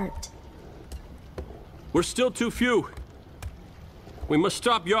other heart. We're still too few. We must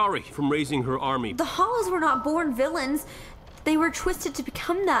stop Yari from raising her army. The Hollows were not born villains. They were twisted to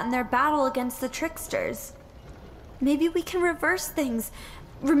become that in their battle against the tricksters. Maybe we can reverse things.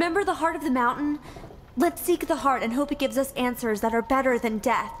 Remember the heart of the mountain? Let's seek the heart and hope it gives us answers that are better than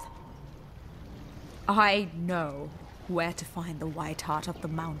death. I know where to find the white heart of the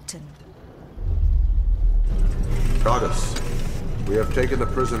mountain. Goddess, we have taken the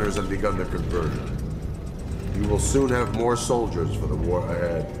prisoners and begun the conversion. You will soon have more soldiers for the war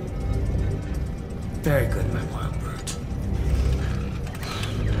ahead. Very good, my wild bird.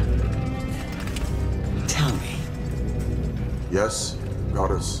 Tell me. Yes,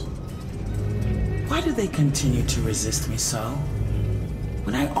 Goddess? Why do they continue to resist me so?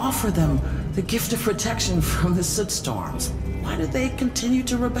 When I offer them the gift of protection from the soot storms, why do they continue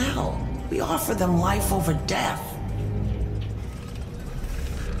to rebel? We offer them life over death.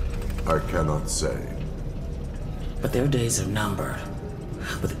 I cannot say. But their days are numbered.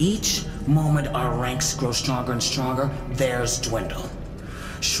 With each moment our ranks grow stronger and stronger, theirs dwindle.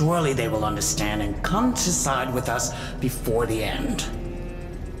 Surely they will understand and come to side with us before the end.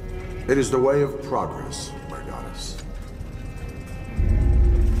 It is the way of progress, my goddess.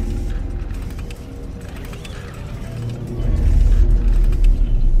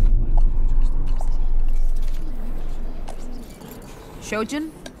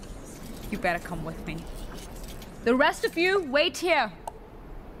 Shojin, you better come with me. The rest of you, wait here.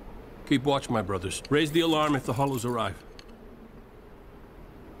 Keep watch, my brothers. Raise the alarm if the Hollows arrive.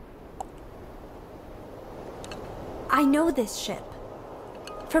 I know this ship.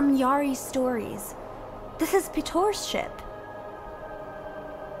 From Yari's stories. This is Pitor's ship.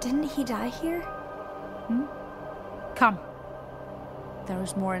 Didn't he die here? Come. There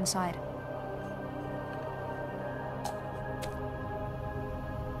is more inside.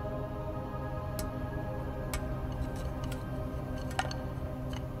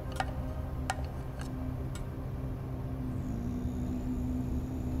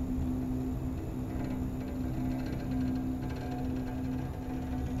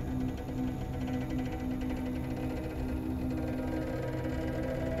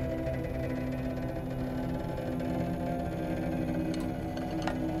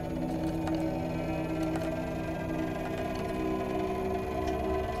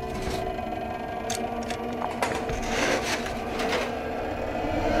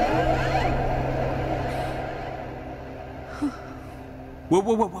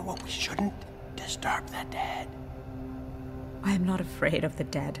 Whoa. We shouldn't disturb the dead. I am not afraid of the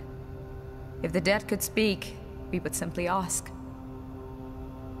dead. If the dead could speak, we would simply ask.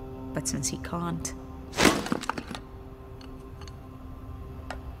 But since he can't...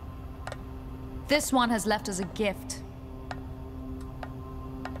 This one has left us a gift.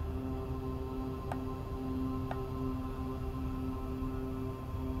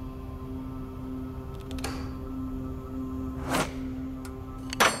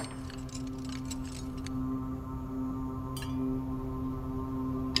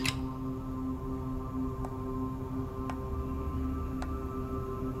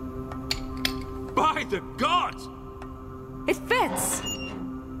 By the gods! It fits!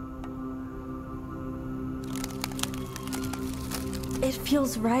 It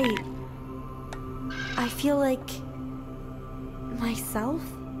feels right. I feel like... myself?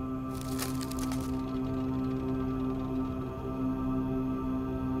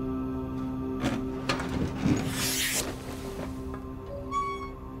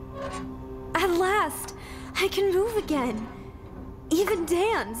 At last! I can move again. Even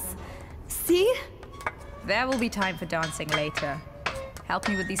dance. See? There will be time for dancing later. Help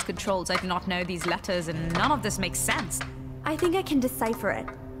me with these controls. I do not know these letters, and none of this makes sense. I think I can decipher it.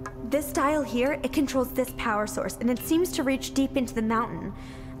 This dial here, it controls this power source, and it seems to reach deep into the mountain.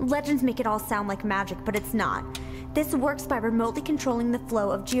 Legends make it all sound like magic, but it's not. This works by remotely controlling the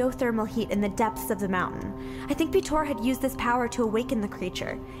flow of geothermal heat in the depths of the mountain. I think Pitor had used this power to awaken the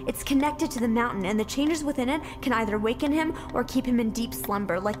creature. It's connected to the mountain, and the changes within it can either waken him or keep him in deep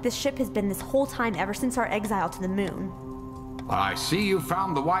slumber, like this ship has been this whole time ever since our exile to the moon. Well, I see you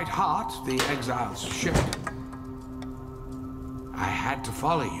found the White Hart, the exile's ship. I had to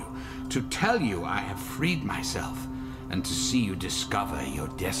follow you, to tell you I have freed myself, and to see you discover your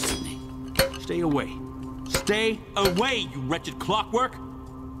destiny. Stay away. Stay away, you wretched clockwork!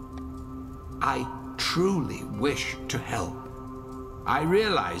 I truly wish to help. I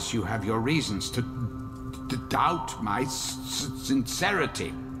realize you have your reasons to doubt my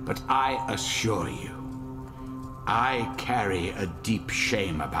sincerity, but I assure you, I carry a deep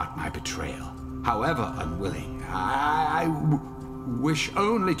shame about my betrayal. However unwilling, I wish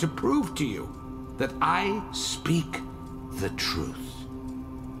only to prove to you that I speak the truth.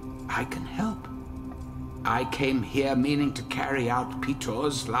 I can help. I came here meaning to carry out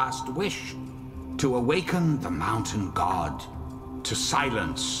Pitor's last wish, to awaken the mountain god, to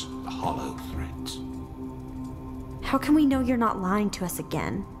silence the hollow threat. How can we know you're not lying to us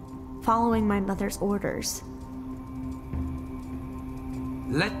again, following my mother's orders?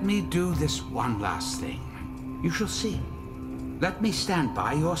 Let me do this one last thing. You shall see. Let me stand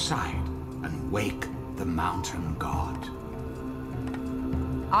by your side and wake the mountain god.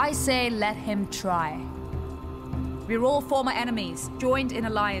 I say let him try. We're all former enemies, joined in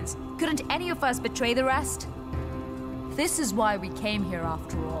alliance. Couldn't any of us betray the rest? This is why we came here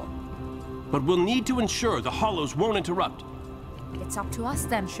after all. But we'll need to ensure the hollows won't interrupt. It's up to us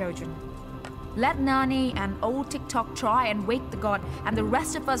then, Shojin. Let Nani and old TikTok try and wake the god, and the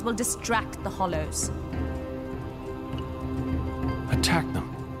rest of us will distract the hollows. Attack them.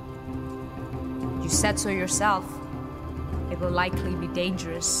 You said so yourself. It will likely be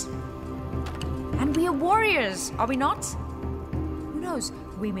dangerous. And we are warriors, are we not? Who knows?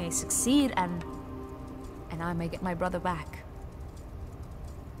 We may succeed and I may get my brother back.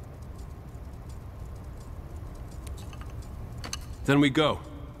 Then we go.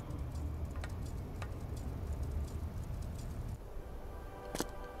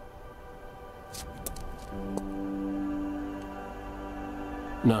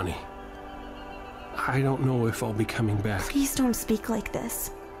 Nani, I don't know if I'll be coming back. Please don't speak like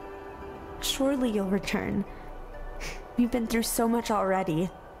this. Surely you'll return. We've been through so much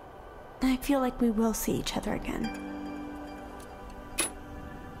already. I feel like we will see each other again.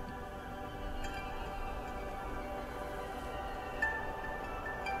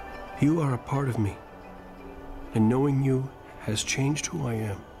 You are a part of me, and knowing you has changed who I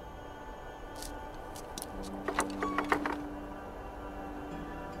am.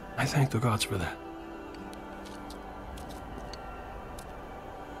 I thank the gods for that.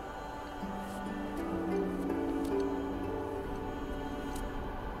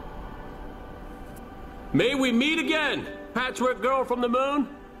 May we meet again, patchwork girl from the moon?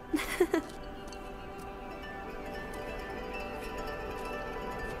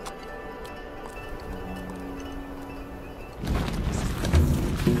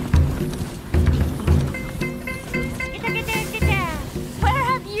 Where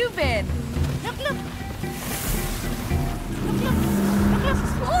have you been? Look, look!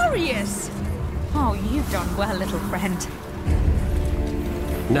 Glorious! Oh, you've done well, little friend.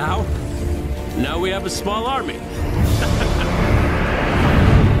 Now we have a small army.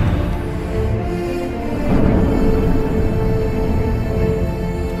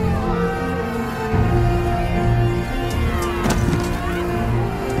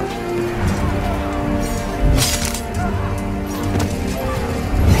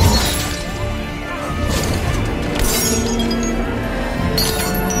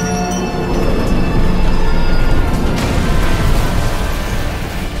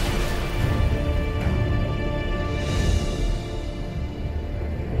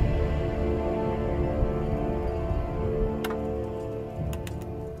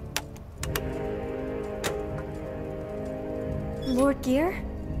 Lord Gear?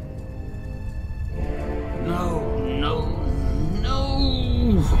 No.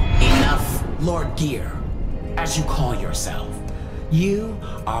 Enough, Lord Gear, as you call yourself. You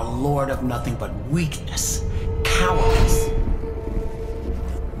are lord of nothing but weakness, cowardice.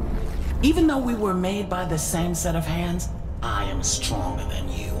 Even though we were made by the same set of hands, I am stronger than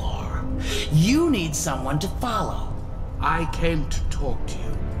you are. You need someone to follow. I came to talk to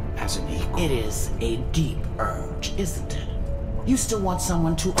you as an equal. It is a deep urge, isn't it? You still want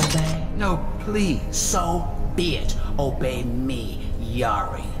someone to obey? No, please. So be it. Obey me,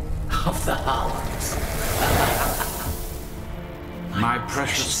 Yari of the Hollows. My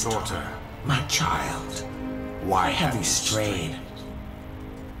precious daughter. My child. Why have you strayed?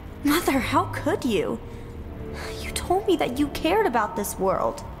 Mother, how could you? You told me that you cared about this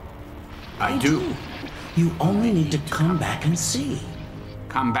world. I do. You only need to come back and see.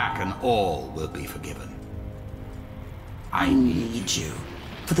 Come back and all will be forgiven. I need you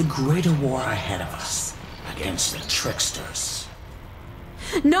for the greater war ahead of us against the tricksters.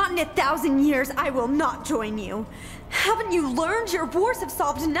 Not in 1,000 years, I will not join you. Haven't you learned? Your wars have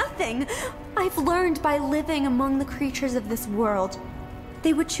solved nothing. I've learned by living among the creatures of this world.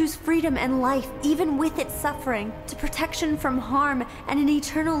 They would choose freedom and life, even with its suffering, to protection from harm and an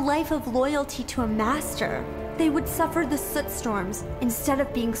eternal life of loyalty to a master. They would suffer the soot storms instead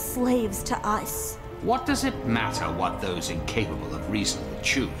of being slaves to us. What does it matter what those incapable of reason will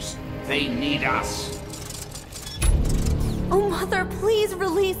choose? They need us. Oh, Mother, please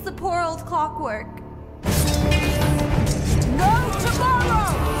release the poor old clockwork. No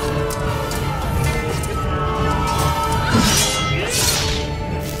tomorrow!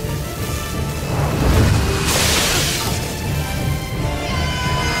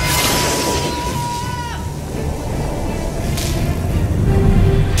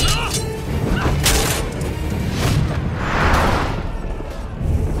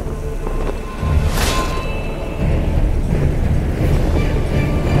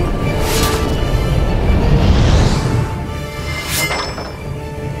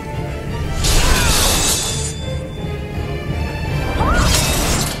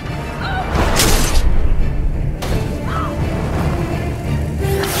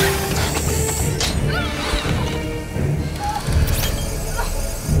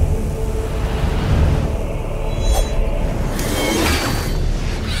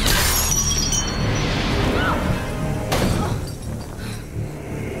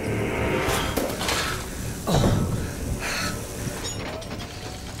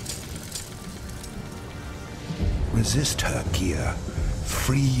 Resist her, Gear.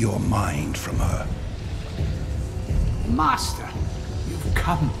 Free your mind from her. Master, you've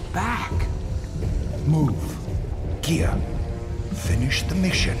come back. Move. Gear. Finish the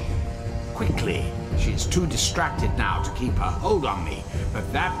mission. Quickly. She's too distracted now to keep her hold on me,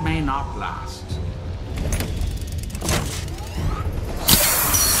 but that may not last.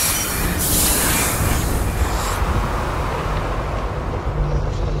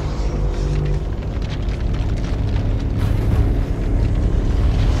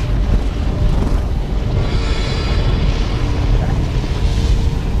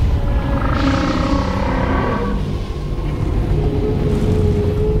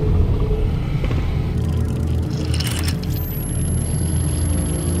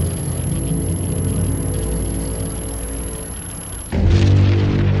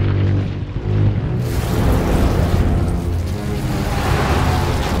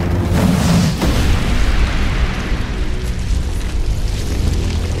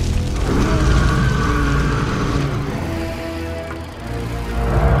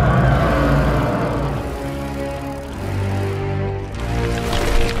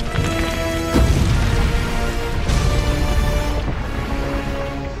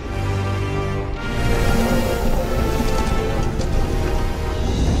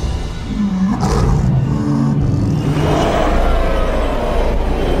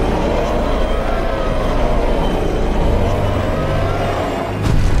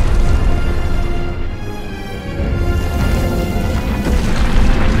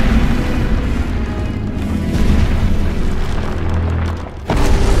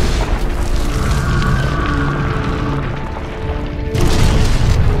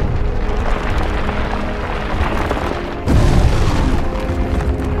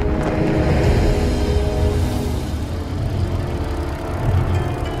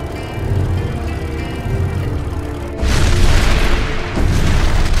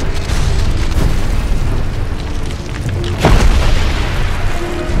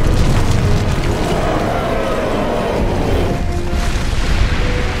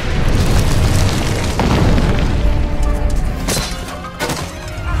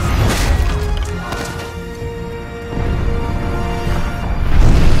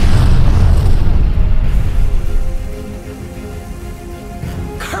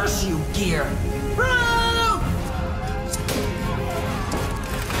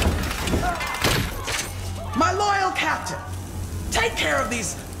 Take care of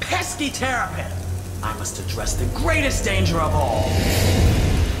these pesky terrapin. I must address the greatest danger of all.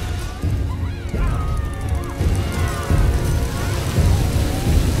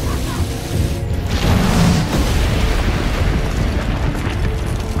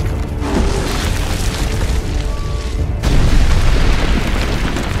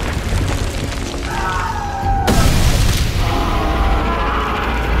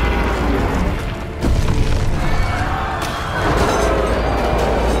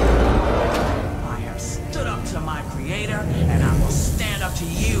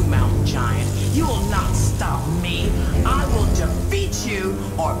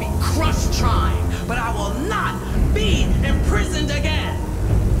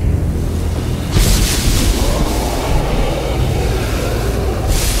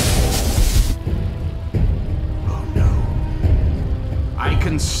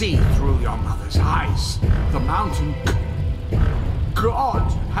 your mother's eyes. The mountain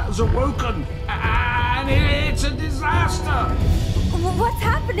god has awoken, and it's a disaster. What's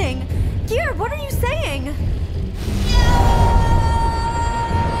happening? Gear, what are you saying?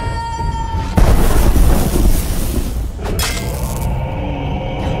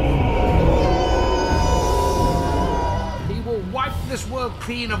 Wipe this world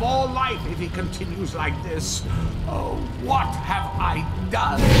clean of all life if he continues like this. Oh, what have I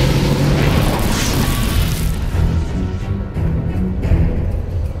done?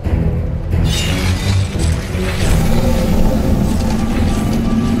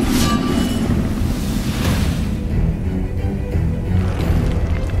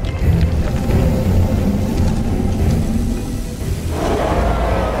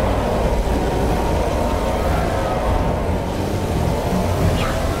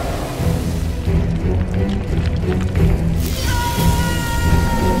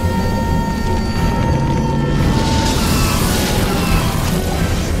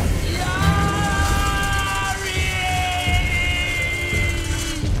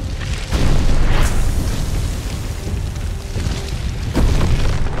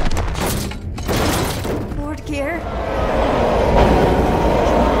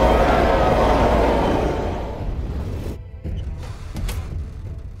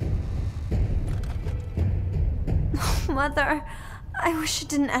 Mother, I wish it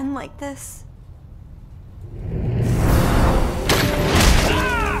didn't end like this.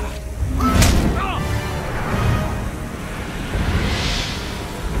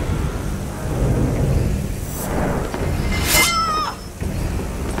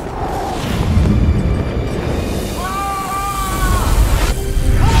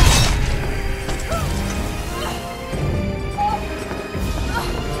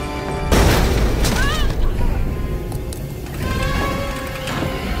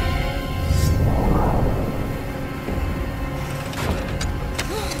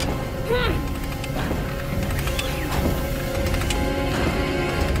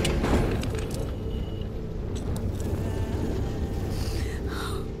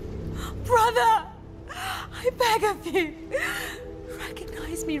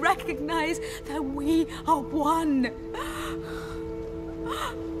 Recognize that we are one.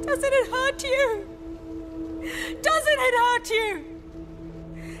 Doesn't it hurt you? Doesn't it hurt you?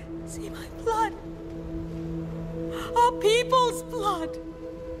 See my blood. Our people's blood.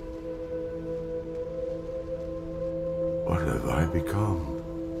 What have I become?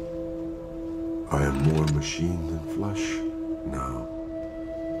 I am more machine than flesh now.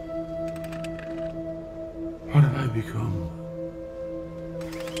 What have I become?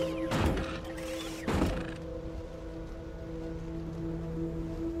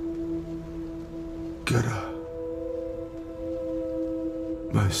 Geta,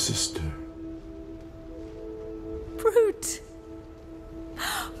 my sister. Brute,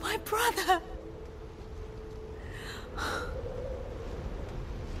 my brother.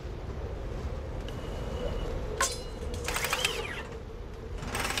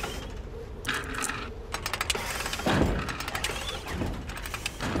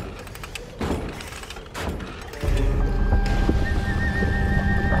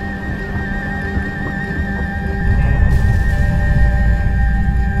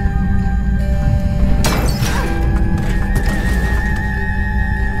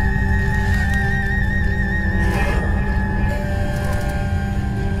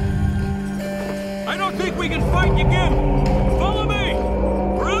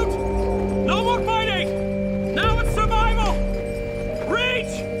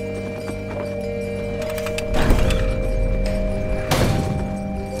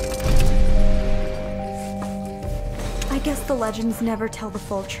 Legends never tell the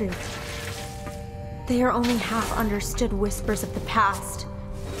full truth. They are only half-understood whispers of the past.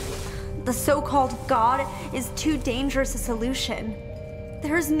 The so-called God is too dangerous a solution.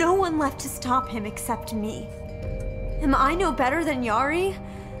 There is no one left to stop him except me. Am I no better than Yari?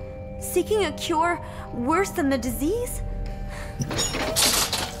 Seeking a cure worse than the disease?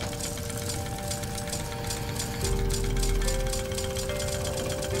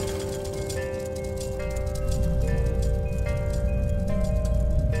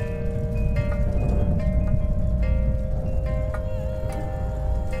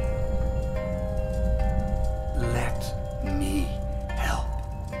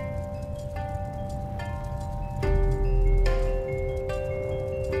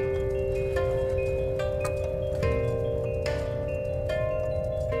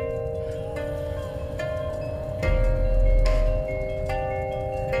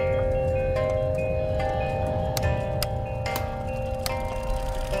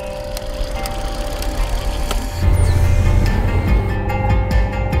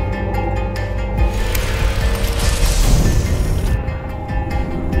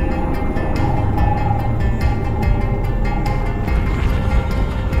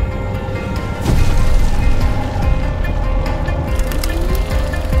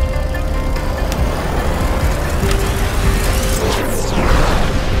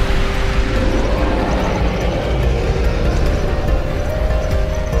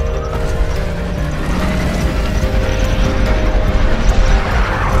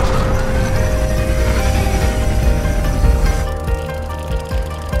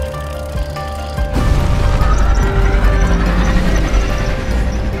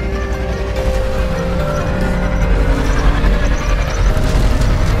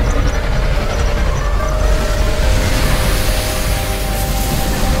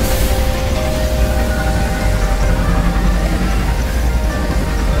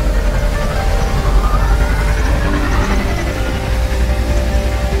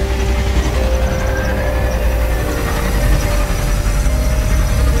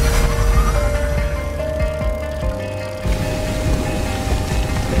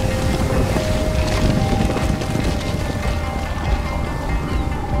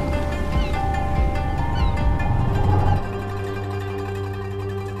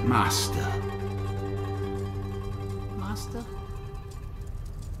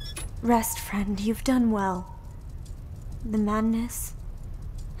 Rest, friend. You've done well. The madness,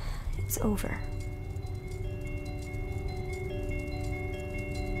 it's over.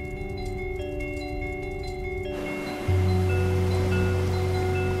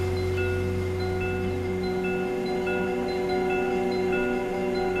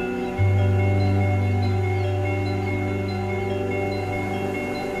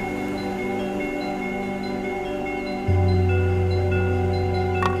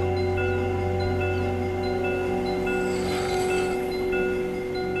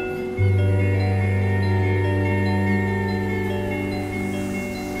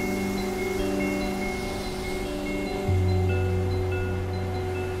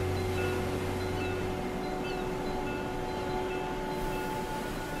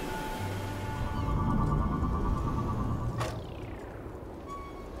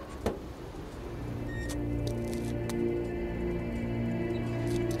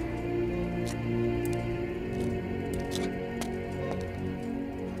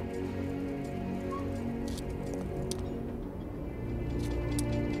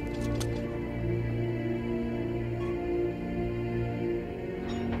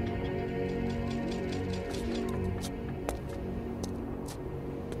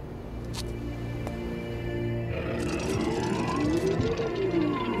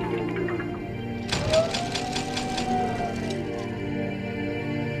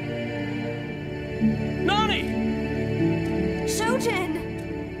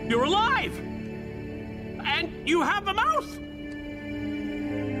 You're alive! And you have a mouth!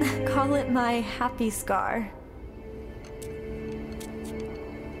 Call it my happy scar.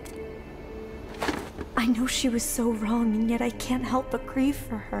 I know she was so wrong, and yet I can't help but grieve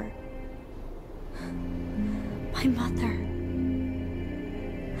for her. My mother.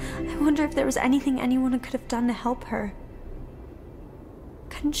 I wonder if there was anything anyone could have done to help her.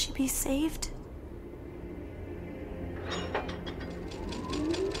 Couldn't she be saved?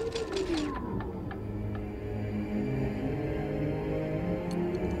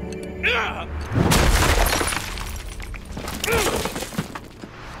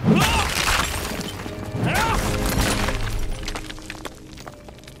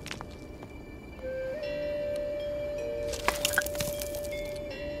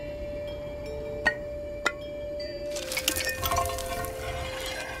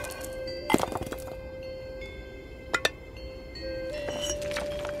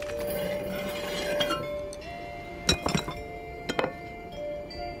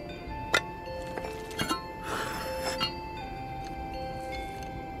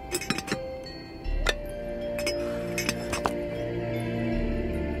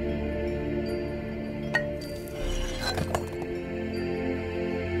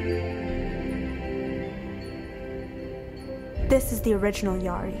 This is the original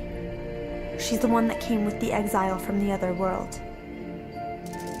Yari. She's the one that came with the exile from the other world.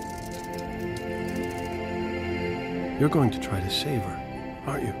 You're going to try to save her,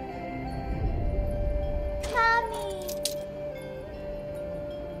 aren't you? Mommy!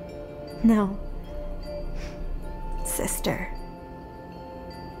 No. Sister.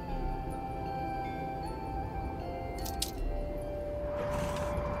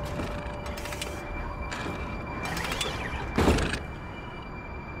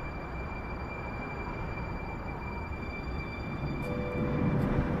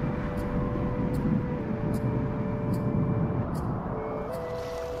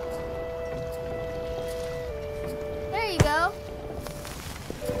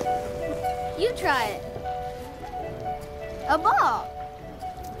 You try it. A ball.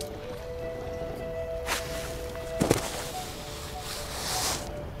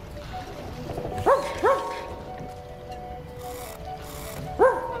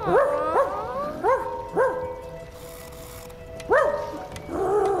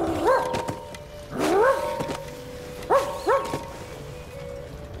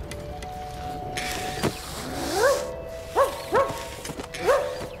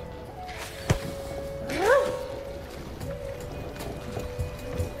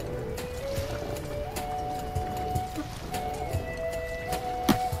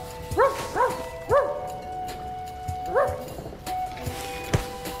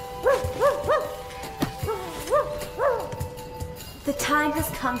 The time has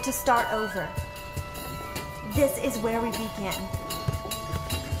come to start over. This is where we begin.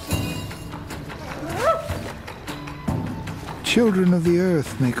 Children of the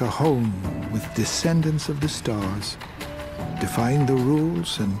earth make a home with descendants of the stars, defying the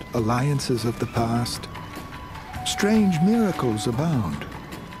rules and alliances of the past. Strange miracles abound,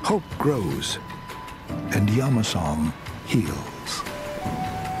 hope grows, and Yamasong heals.